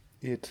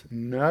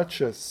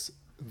nurtures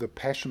the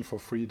passion for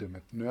freedom.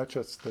 It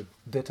nurtures the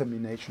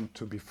determination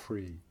to be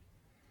free,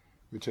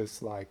 which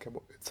is like,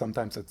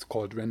 sometimes it's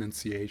called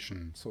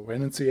renunciation. So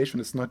renunciation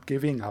is not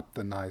giving up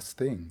the nice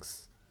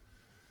things.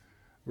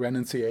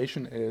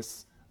 Renunciation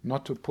is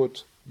not to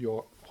put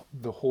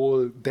the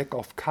whole deck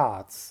of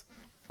cards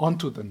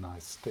onto the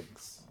nice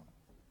things,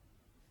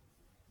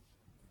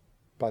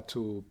 but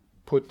to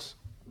put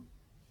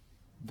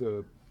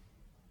the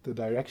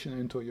direction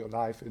into your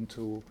life,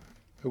 into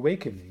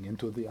awakening,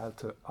 into the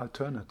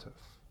alternative.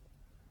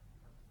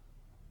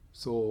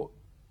 So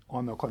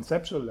on a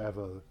conceptual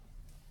level,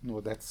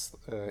 that's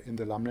in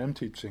the Lamrim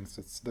teachings,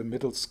 it's the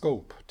middle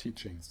scope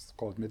teachings,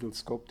 called middle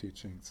scope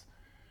teachings,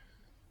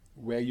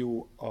 where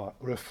you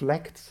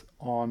reflect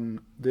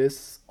on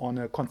this on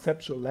a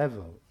conceptual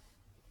level.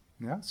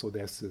 Yeah, so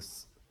there's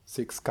this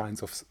 6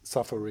 kinds of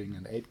suffering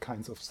and 8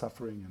 kinds of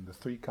suffering and the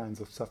 3 kinds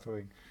of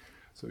suffering.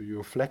 So you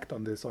reflect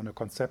on this on a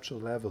conceptual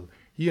level.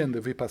 Here in the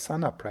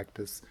Vipassana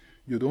practice,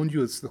 you don't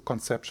use the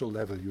conceptual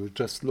level. You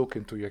just look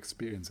into your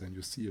experience and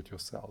you see it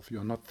yourself.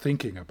 You're not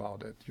thinking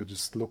about it. You're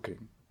just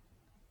looking.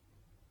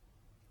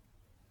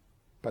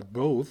 But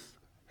both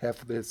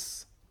have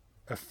this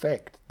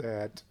effect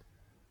that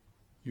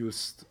you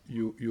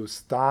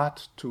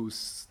start to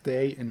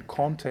stay in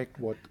contact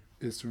what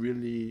is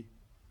really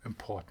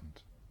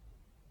important.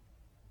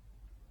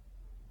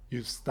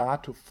 You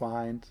start to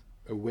find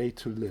a way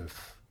to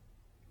live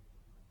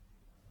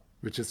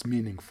which is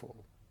meaningful.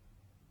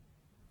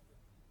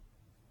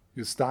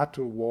 You start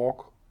to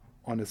walk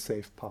on a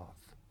safe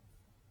path,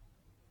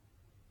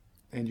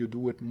 and you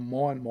do it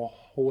more and more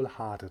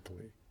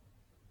wholeheartedly,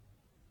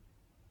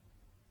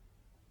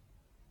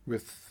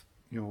 with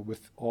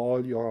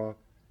all your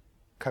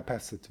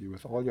capacity,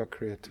 with all your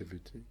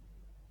creativity.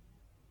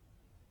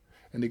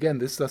 And again,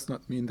 this does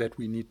not mean that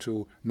we need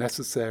to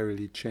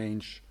necessarily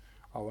change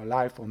our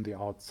life on the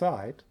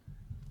outside,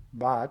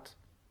 but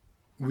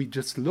we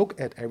just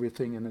look at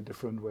everything in a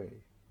different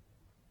way.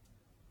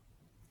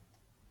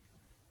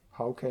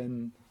 How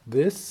can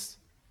this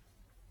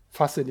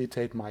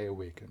facilitate my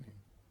awakening?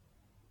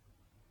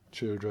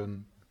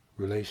 Children,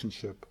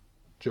 relationship,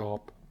 job,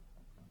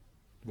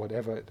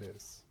 whatever it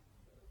is.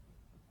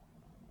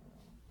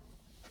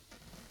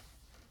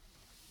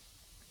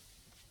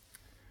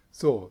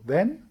 So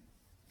then,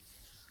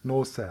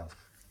 no self,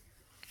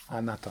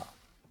 anatta.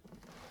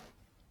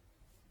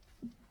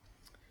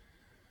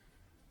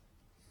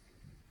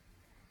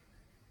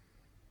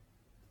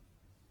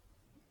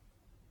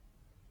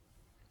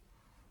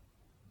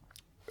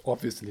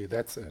 Obviously,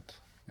 that's it.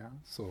 Yeah.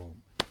 So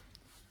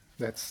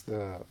that's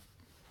the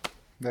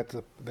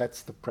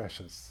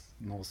precious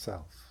no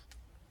self.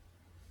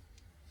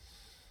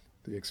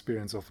 The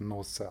experience of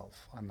no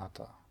self,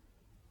 anatta.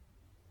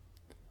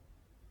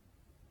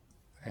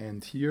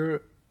 And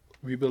here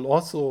we will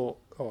also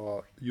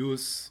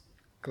use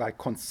like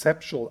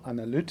conceptual,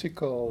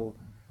 analytical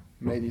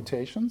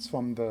meditations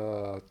from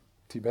the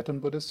Tibetan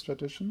Buddhist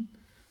tradition,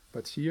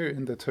 but here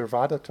in the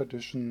Theravada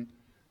tradition,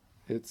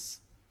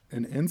 it's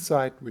an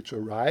insight which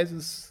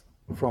arises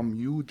from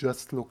you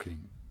just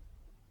looking.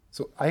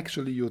 So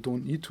actually you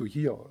don't need to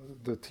hear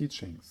the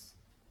teachings.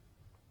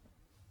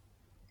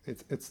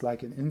 It's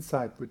like an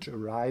insight which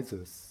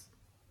arises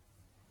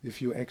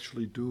if you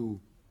actually do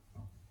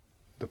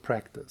the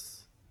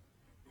practice.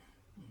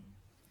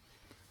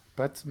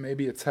 But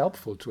maybe it's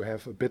helpful to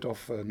have a bit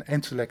of an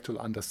intellectual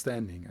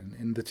understanding. And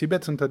in the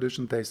Tibetan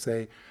tradition they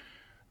say,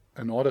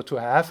 in order to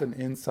have an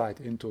insight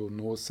into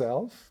no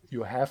self,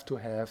 you have to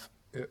have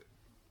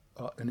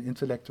an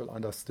intellectual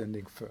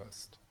understanding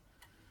first.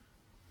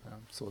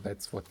 So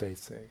that's what they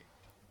say.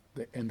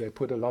 And they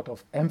put a lot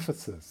of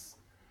emphasis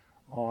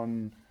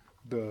on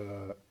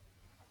the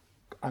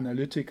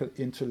analytical,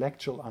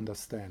 intellectual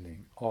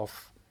understanding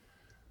of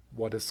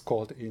what is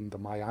called in the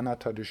Mahayana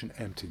tradition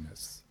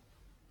emptiness.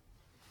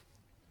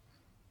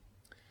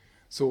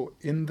 So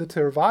in the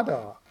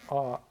Theravada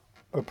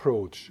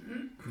approach,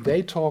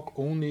 they talk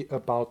only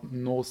about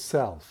no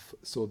self.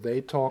 So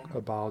they talk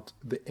about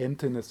the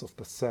emptiness of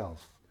the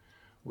self.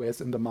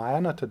 Whereas in the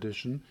Mahayana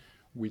tradition,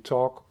 we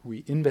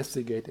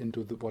investigate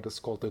into what is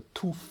called the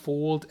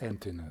twofold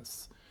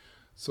emptiness.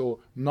 So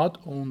not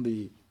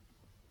only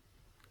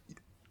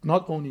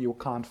you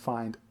can't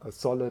find a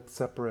solid,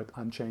 separate,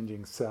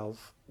 unchanging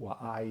self or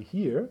I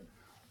here,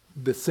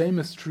 the same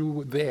is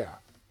true there.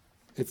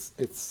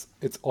 It's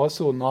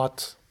also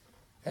not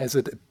as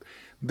it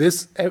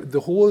this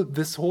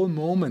whole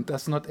moment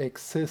does not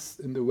exist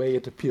in the way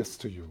it appears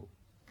to you.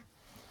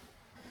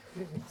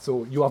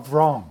 So you are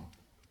wrong.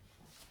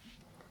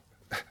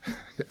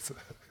 Yes.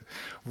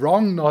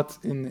 Wrong, not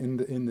in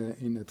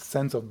the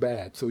sense of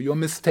bad. So you're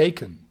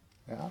mistaken.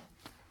 Yeah.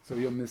 So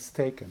you're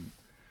mistaken.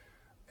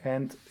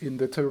 And in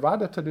the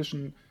Theravada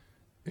tradition,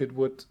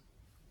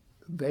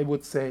 they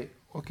would say,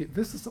 okay,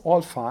 this is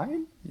all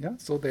fine. Yeah.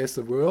 So there's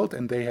the world,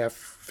 and they have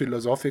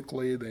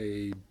philosophically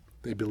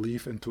they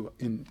believe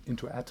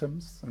into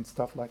atoms and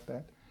stuff like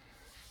that.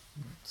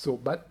 So,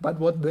 but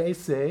what they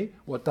say,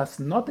 what does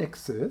not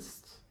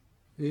exist,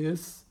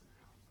 is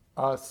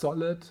a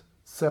solid,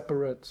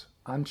 separate,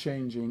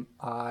 unchanging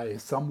I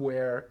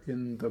somewhere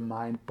in the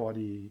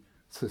mind-body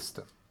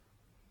system.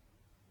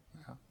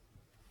 Yeah.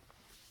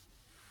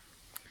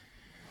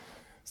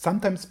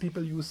 Sometimes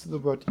people use the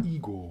word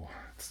ego.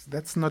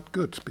 That's not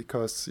good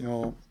because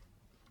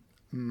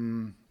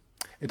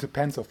it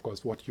depends, of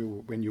course,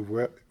 when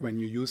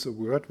you use a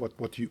word,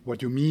 what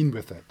you mean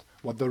with it,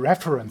 what the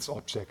reference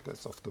object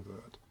is of the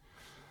word.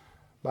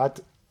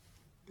 But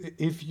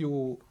if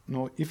you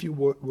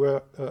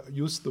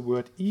use the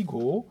word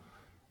ego,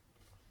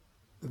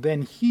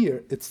 then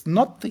here it's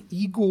not the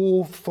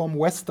ego from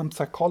Western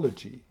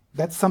psychology.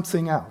 That's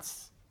something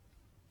else.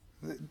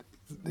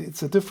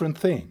 It's a different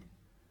thing.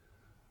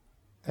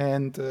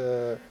 And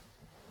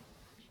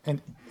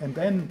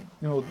then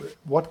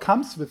what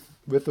comes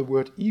with the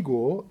word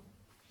ego,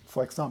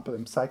 for example,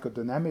 in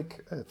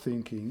psychodynamic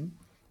thinking,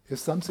 is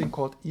something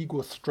called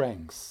ego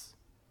strengths.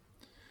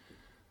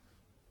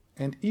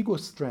 And ego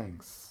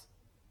strengths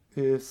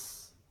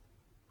is,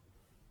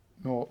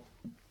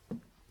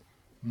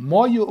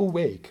 more you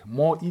awake,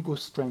 more ego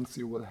strengths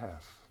you will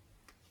have.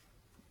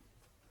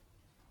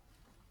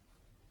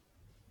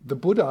 The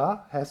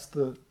Buddha has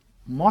the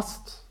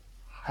most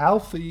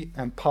healthy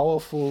and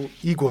powerful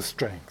ego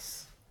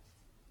strengths.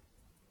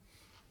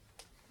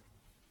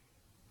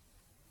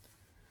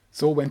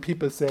 So when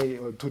people say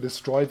to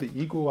destroy the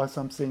ego or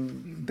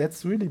something,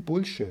 that's really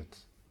bullshit.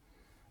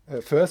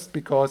 First,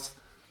 because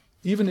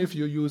even if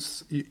you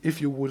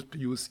would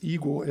use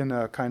ego in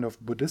a kind of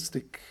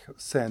Buddhistic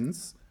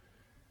sense,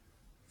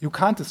 you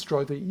can't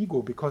destroy the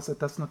ego because it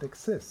does not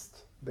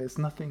exist. There's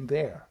nothing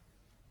there.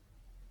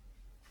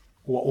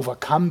 Or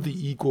overcome the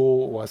ego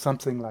or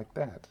something like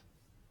that.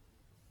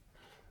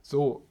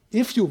 So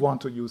if you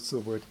want to use the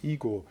word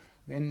ego,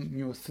 then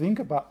you think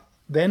about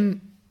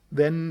then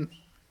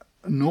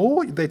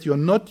know that you're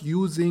not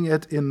using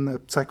it in a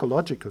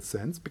psychological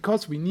sense,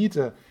 because we need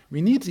the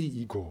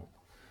ego.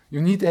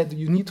 You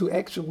need to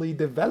actually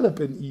develop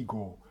an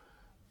ego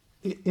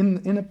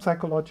in a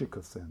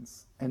psychological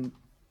sense. And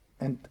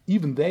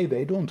even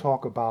they don't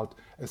talk about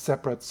a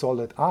separate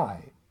solid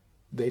I.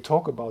 They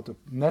talk about a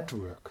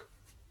network.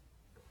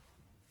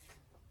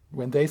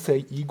 When they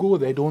say ego,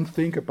 they don't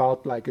think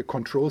about like a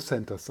control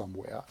center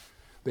somewhere.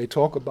 They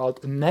talk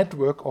about a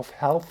network of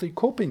healthy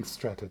coping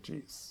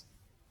strategies.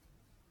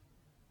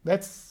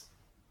 That's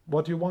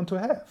what you want to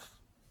have.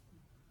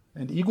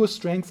 And ego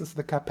strength is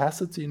the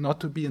capacity not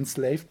to be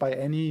enslaved by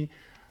any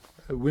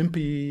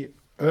wimpy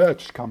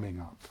urge coming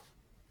up.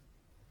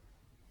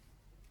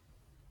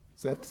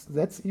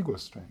 That's ego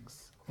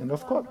strength. And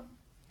of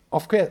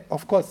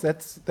course,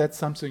 that's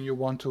something you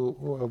want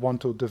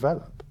to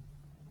develop.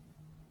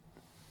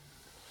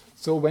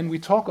 So when we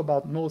talk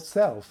about no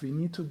self, we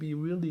need to be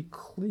really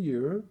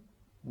clear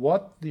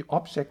what the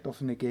object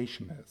of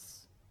negation is.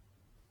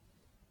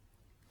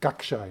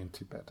 Gaksha in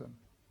Tibetan.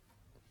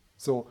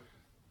 So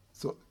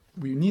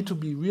we need to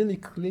be really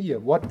clear,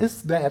 what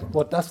is that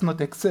what does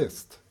not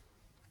exist?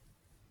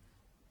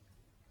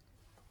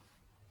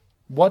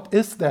 What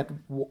is that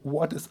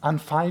what is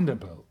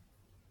unfindable?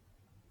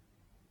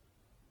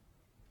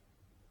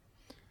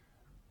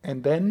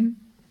 And then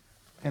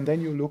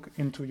you look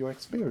into your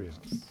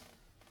experience.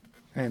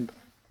 And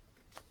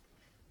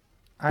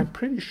I'm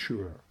pretty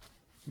sure,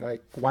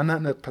 like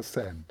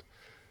 100%,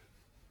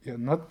 you're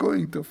not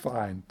going to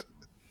find.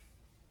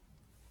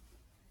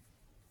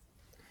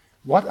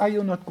 What are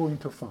you not going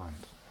to find?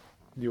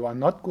 You are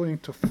not going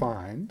to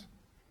find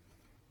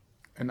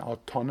an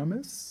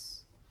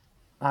autonomous,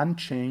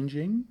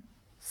 unchanging,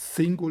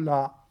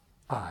 singular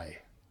I.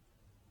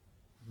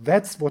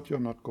 That's what you're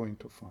not going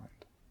to find.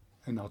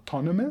 An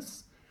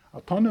autonomous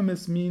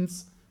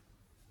means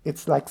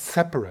it's like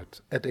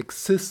separate. It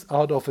exists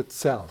out of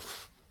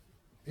itself.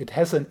 It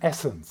has an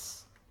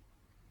essence.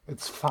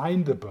 It's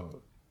findable.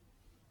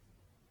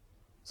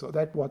 So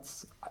that's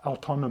what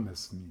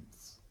autonomous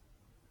means.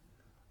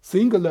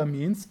 Singular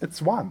means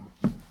it's one.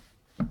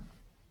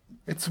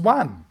 It's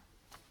one.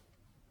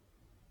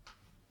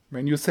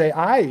 When you say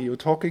I, you're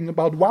talking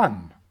about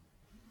one.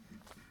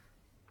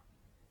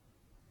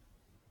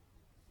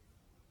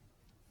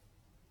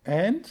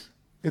 And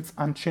it's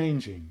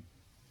unchanging.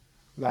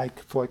 Like,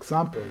 for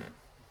example,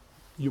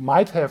 you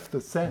might have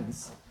the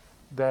sense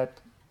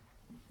that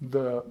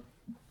the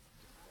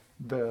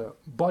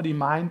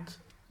body-mind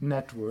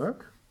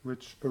network,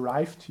 which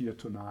arrived here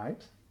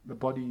tonight, the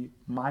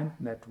body-mind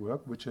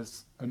network, which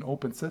is an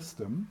open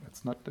system,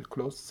 it's not a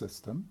closed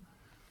system.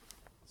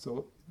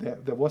 So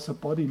there was a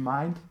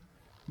body-mind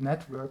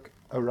network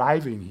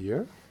arriving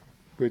here,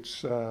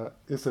 which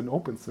is an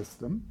open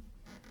system,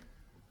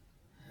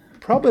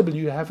 probably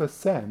you have a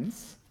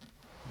sense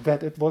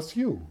that it was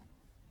you.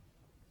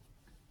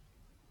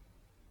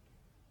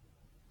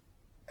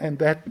 And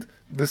that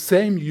the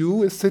same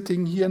you is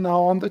sitting here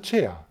now on the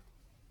chair.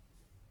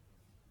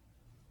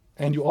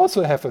 And you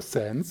also have a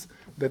sense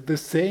that the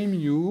same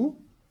you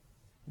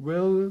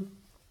will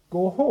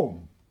go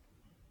home.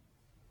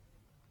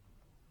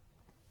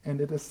 And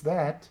it is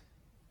that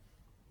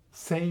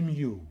same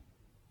you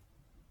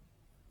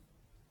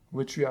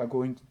which we are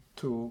going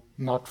to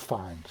not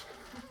find.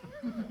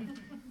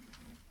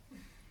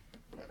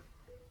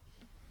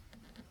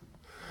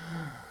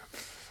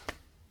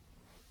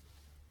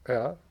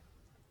 Yeah.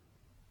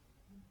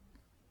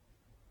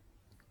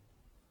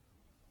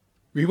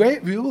 We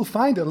will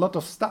find a lot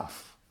of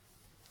stuff.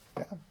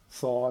 Yeah?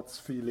 Thoughts,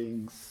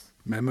 feelings,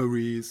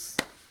 memories.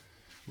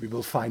 We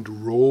will find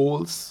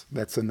roles.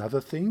 That's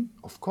another thing.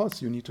 Of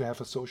course, you need to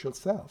have a social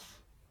self.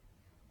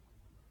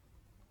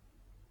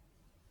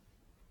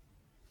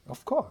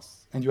 Of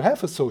course. And you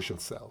have a social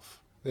self.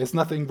 There's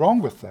nothing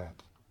wrong with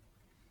that.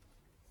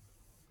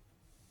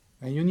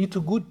 And you need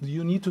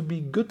to be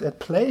good at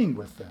playing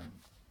with them.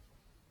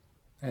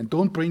 And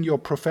don't bring your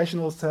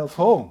professional self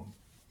home.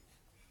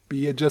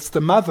 Be just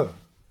a mother,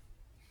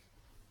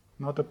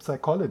 not a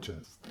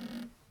psychologist.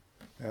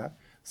 Yeah?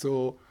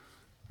 So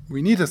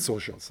we need a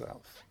social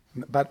self.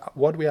 But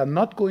what we are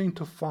not going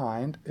to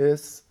find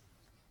is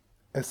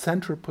a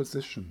central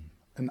position,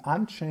 an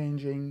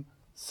unchanging,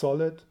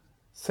 solid,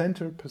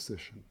 central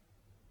position.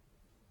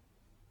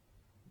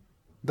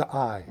 The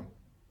I.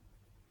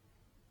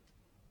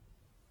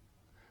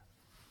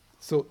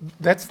 So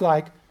that's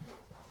like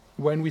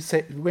when we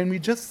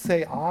just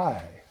say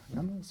I,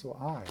 so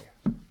I.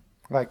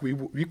 Like we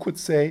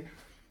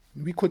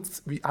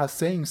are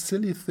saying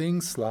silly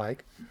things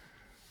like,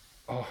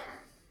 oh,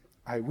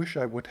 I wish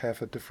I would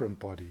have a different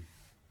body.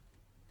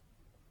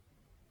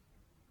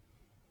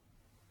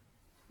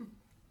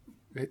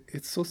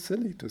 It's so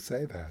silly to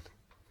say that.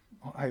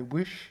 Oh, I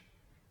wish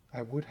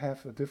I would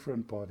have a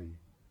different body.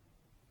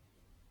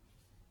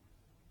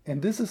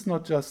 And this is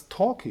not just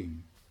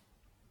talking.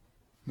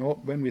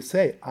 No, when we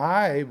say,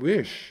 I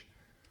wish,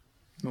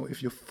 no,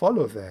 if you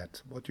follow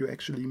that, what you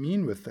actually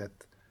mean with that,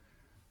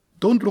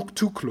 don't look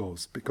too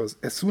close, because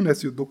as soon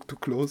as you look too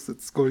close,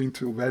 it's going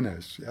to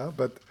vanish. Yeah,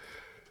 but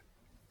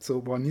so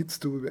one needs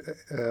to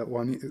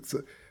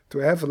to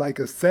have like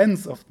a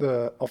sense of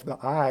the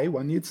I.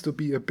 One needs to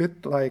be a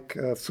bit like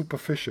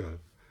superficial,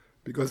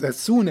 because as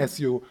soon as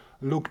you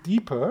look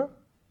deeper,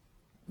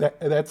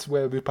 that's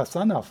where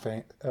Vipassana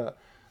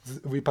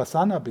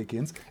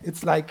begins.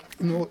 It's like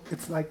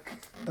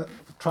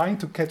trying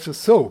to catch a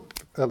soap.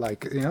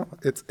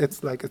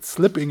 It's like it's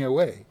slipping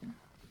away.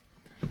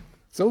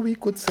 So we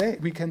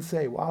can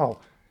say, wow,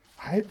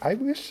 I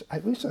wish I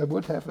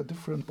would have a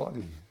different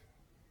body.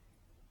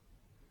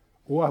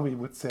 Or we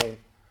would say,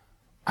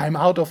 I'm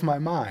out of my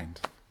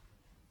mind.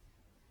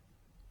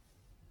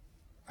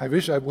 I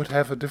wish I would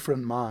have a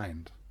different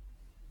mind.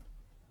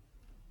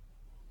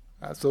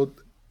 So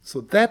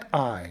that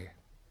I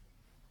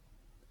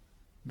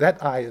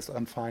is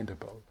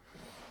unfindable.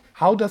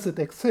 How does it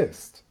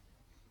exist?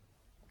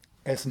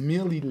 As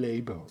merely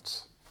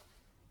labels.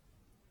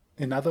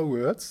 In other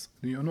words,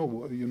 you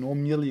know,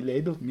 merely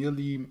labeled,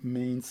 merely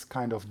means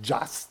kind of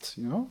just,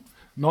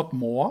 not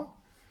more.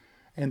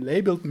 And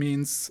labeled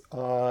means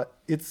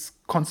it's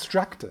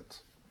constructed.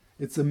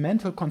 It's a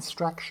mental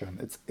construction.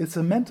 It's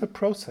a mental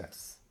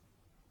process.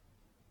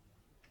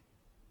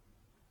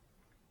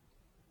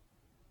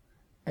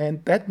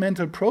 And that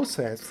mental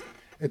process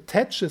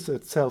attaches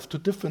itself to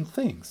different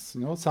things.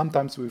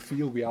 Sometimes we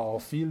feel we are our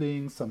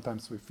feelings,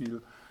 sometimes we feel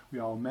we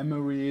are our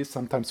memories,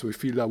 sometimes we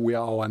feel that we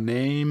are our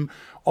name,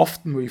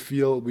 often we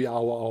feel we are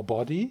our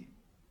body.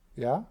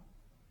 Yeah?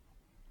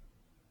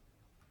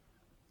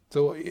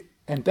 So,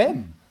 and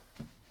then,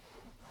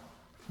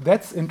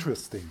 that's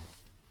interesting,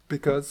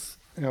 because,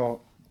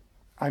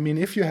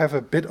 if you have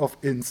a bit of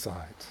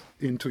insight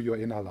into your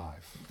inner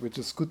life, which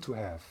is good to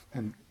have,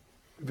 and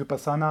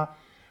Vipassana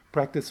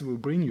practice will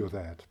bring you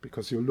that,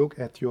 because you look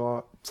at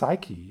your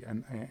psyche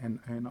and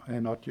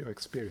not your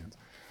experience.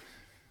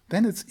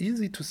 Then it's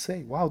easy to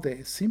say, wow,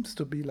 there seems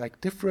to be like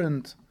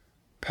different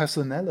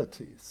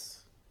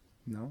personalities.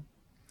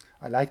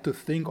 I like to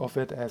think of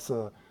it as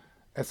a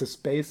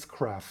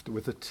spacecraft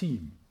with a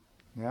team.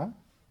 Yeah.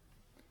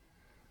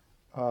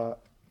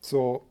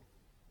 So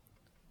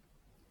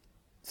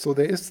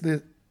there is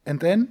the and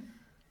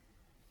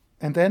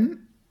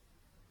then,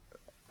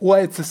 or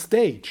it's a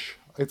stage.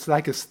 It's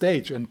like a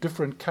stage, and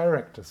different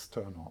characters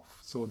turn off.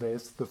 So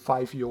there's the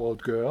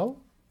 5-year-old girl,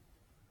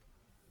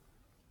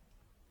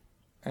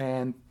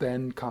 and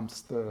then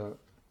comes the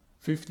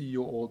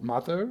 50-year-old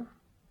mother,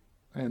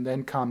 and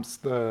then comes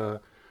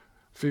the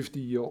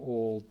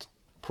 50-year-old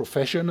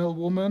professional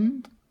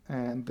woman,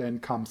 and then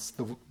comes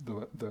the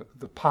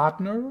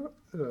partner,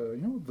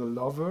 the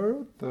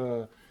lover,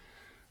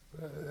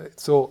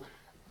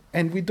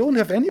 and we don't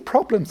have any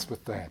problems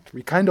with that.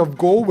 We kind of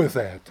go with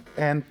that,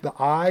 and the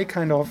I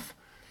kind of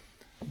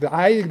The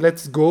I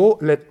lets go,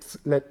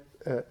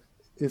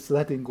 is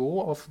letting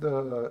go of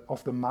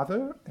the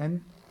mother,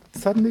 and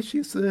suddenly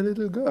she's a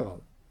little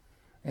girl,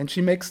 and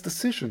she makes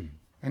decision,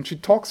 and she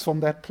talks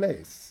from that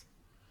place,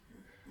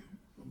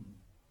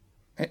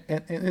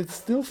 and it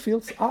still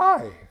feels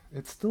I.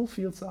 It still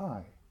feels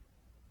I.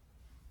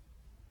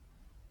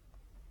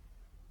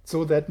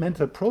 So that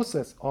mental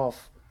process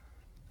of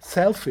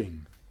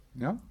selfing,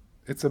 yeah,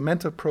 it's a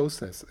mental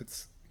process.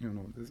 It's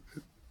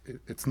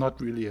it's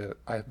not really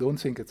I don't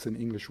think it's an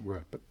English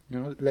word, but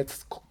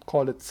let's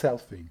call it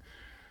selfing.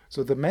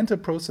 So the mental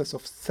process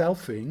of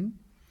selfing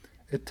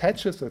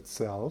attaches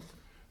itself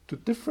to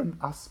different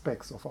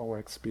aspects of our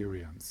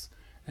experience,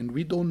 and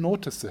we don't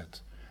notice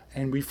it,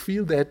 and we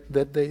feel that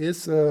there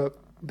is a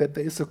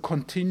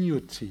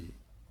continuity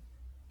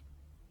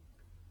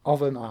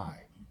of an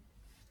I.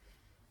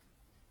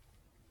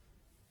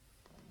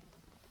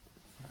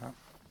 Yeah.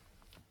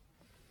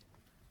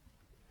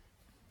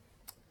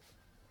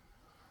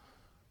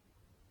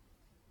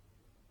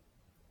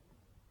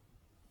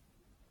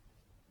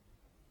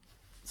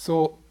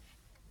 So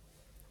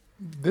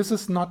this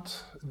is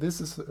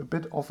a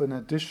bit of an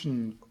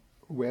addition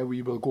where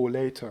we will go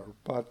later,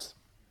 but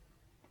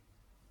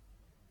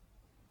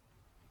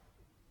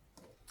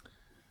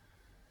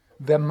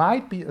there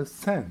might be a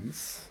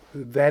sense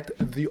that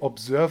the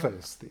observer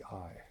is the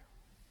I.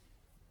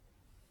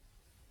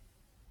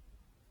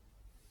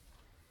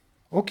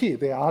 Okay,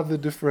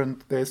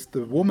 there's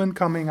the woman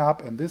coming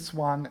up and this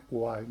one,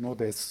 or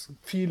there's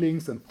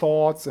feelings and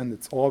thoughts and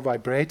it's all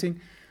vibrating,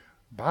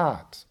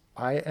 but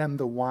I am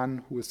the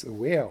one who is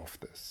aware of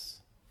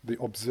this, the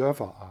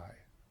observer I.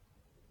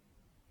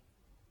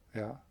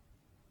 Yeah.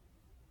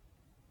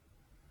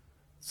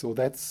 So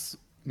that's,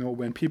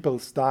 when people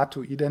start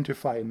to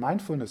identify in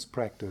mindfulness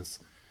practice,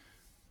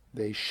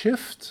 they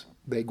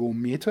they go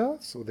meta,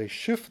 so they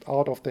shift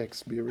out of the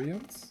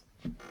experience,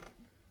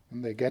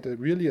 and they get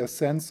really a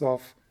sense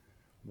of,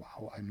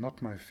 wow, I'm not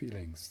my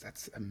feelings.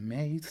 That's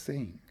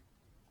amazing.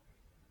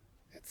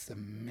 It's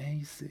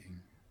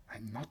amazing.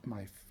 I'm not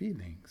my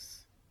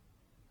feelings.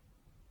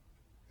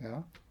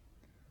 Yeah.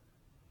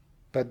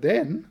 But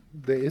then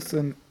there is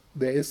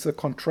a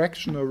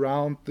contraction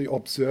around the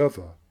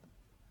observer.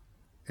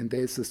 And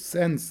there is a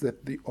sense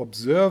that the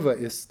observer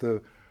is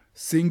the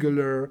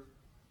singular,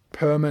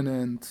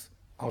 permanent,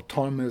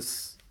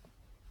 autonomous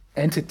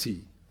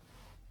entity,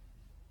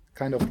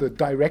 kind of the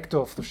director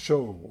of the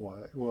show,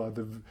 or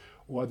the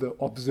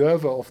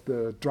observer of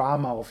the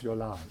drama of your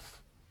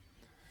life.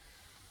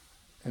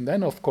 And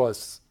then, of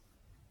course,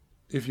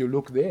 if you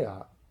look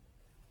there,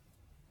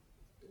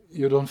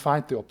 you don't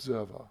find the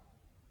observer.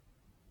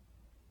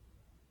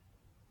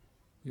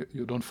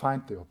 You don't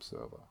find the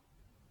observer.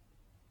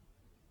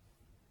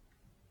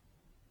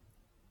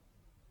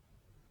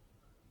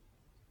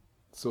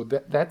 So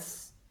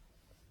that's,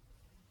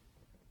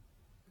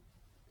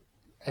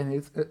 and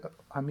it's,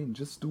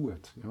 just do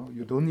it.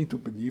 You don't need to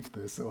believe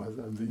this or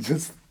something.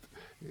 Just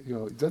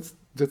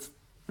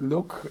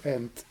look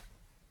and,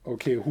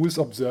 okay, who's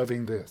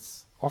observing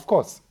this? Of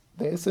course,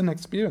 there is an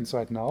experience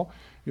right now.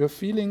 You have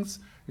feelings,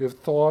 you have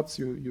thoughts,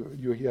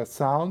 you hear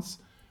sounds.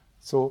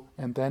 So,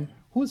 and then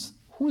who's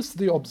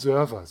the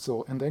observer?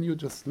 So, and then you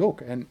just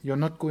look, and you're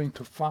not going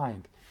to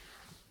find.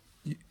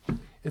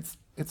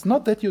 It's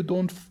not that you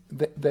don't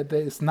that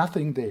there is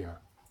nothing there.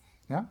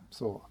 Yeah.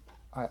 So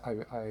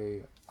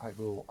I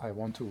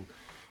want to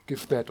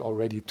give that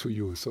already to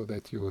you so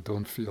that you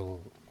don't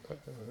feel.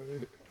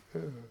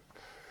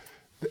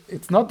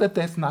 It's not that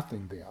there's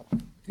nothing there.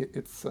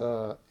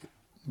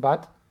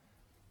 But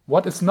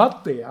what is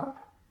not there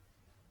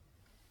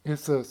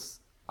is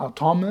this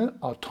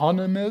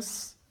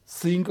autonomous,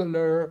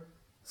 singular,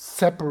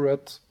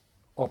 separate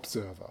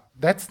observer.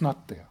 That's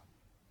not there.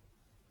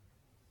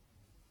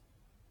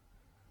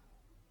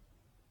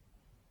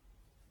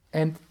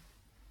 And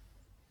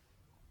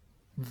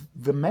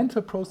the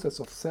mental process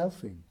of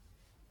selfing,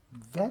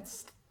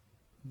 that's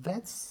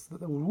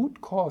the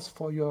root cause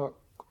for your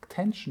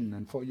tension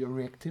and for your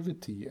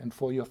reactivity and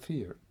for your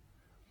fear.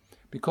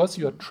 Because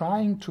you're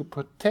trying to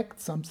protect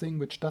something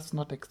which does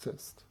not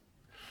exist.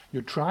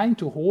 You're trying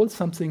to hold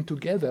something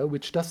together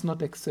which does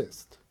not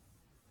exist.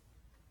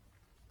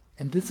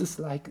 And this is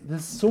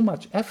so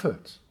much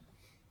effort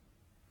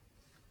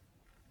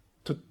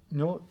to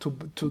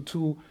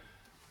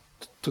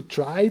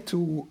try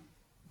to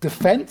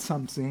defend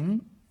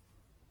something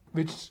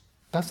which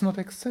does not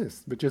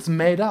exist, which is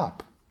made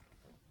up.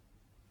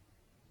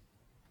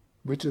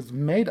 Which is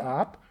made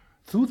up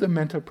through the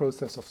mental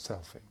process of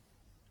selfing.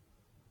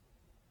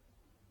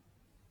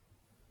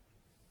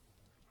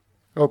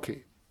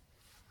 Okay.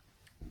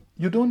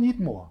 You don't need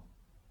more.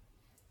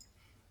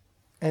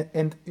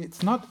 And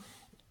it's not,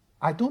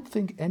 I don't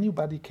think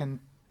anybody can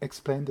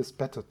explain this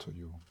better to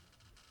you.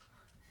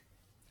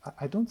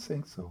 I don't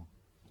think so.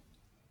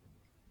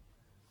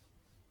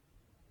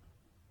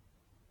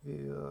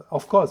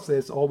 Of course,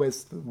 there's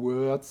always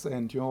words,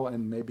 and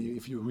and maybe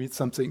if you read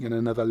something in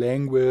another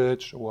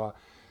language, but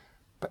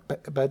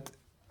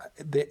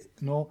the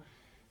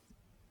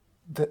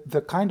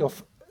kind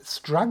of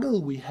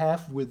struggle we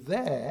have with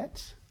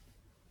that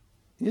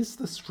is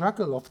the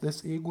struggle of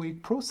this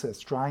egoic process,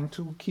 trying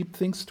to keep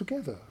things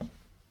together.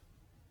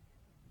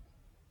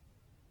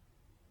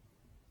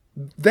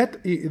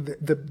 That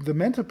the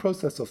mental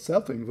process of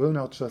selfing will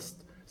not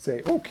just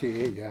say,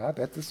 okay, yeah,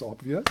 that is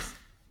obvious.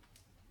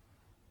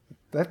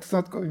 That's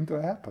not going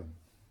to happen.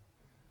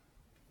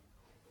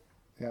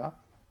 Yeah.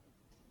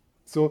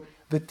 So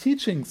the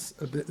teachings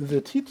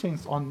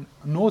on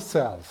no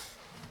self,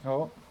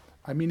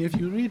 I mean, if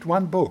you read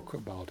one book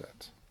about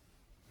it,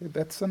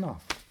 that's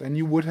enough. Then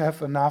you would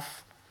have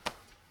enough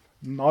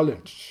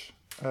knowledge,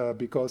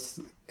 because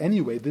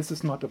anyway, this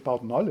is not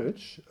about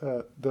knowledge,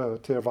 the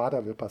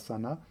Theravada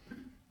Vipassana.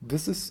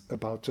 This is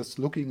about just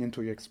looking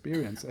into your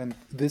experience, and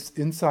this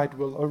insight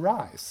will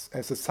arise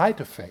as a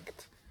side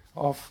effect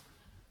of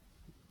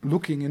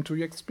looking into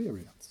your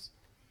experience.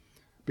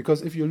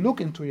 Because if you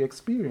look into your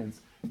experience,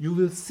 you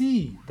will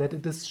see that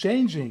it is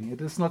changing,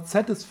 it is not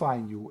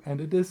satisfying you, and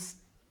it is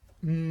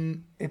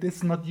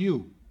not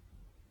you.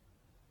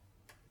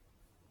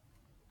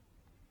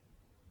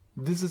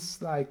 This is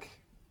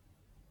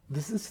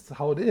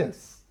how it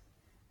is.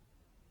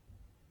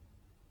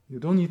 You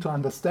don't need to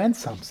understand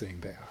something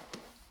there.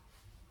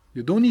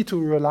 You don't need to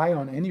rely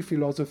on any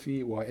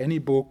philosophy or any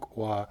book,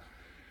 or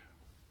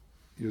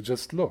you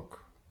just look.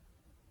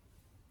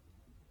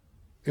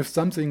 If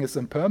something is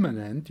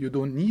impermanent, you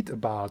don't need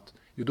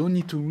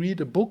to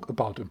read a book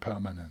about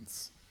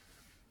impermanence.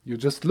 You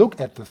just look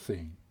at the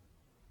thing.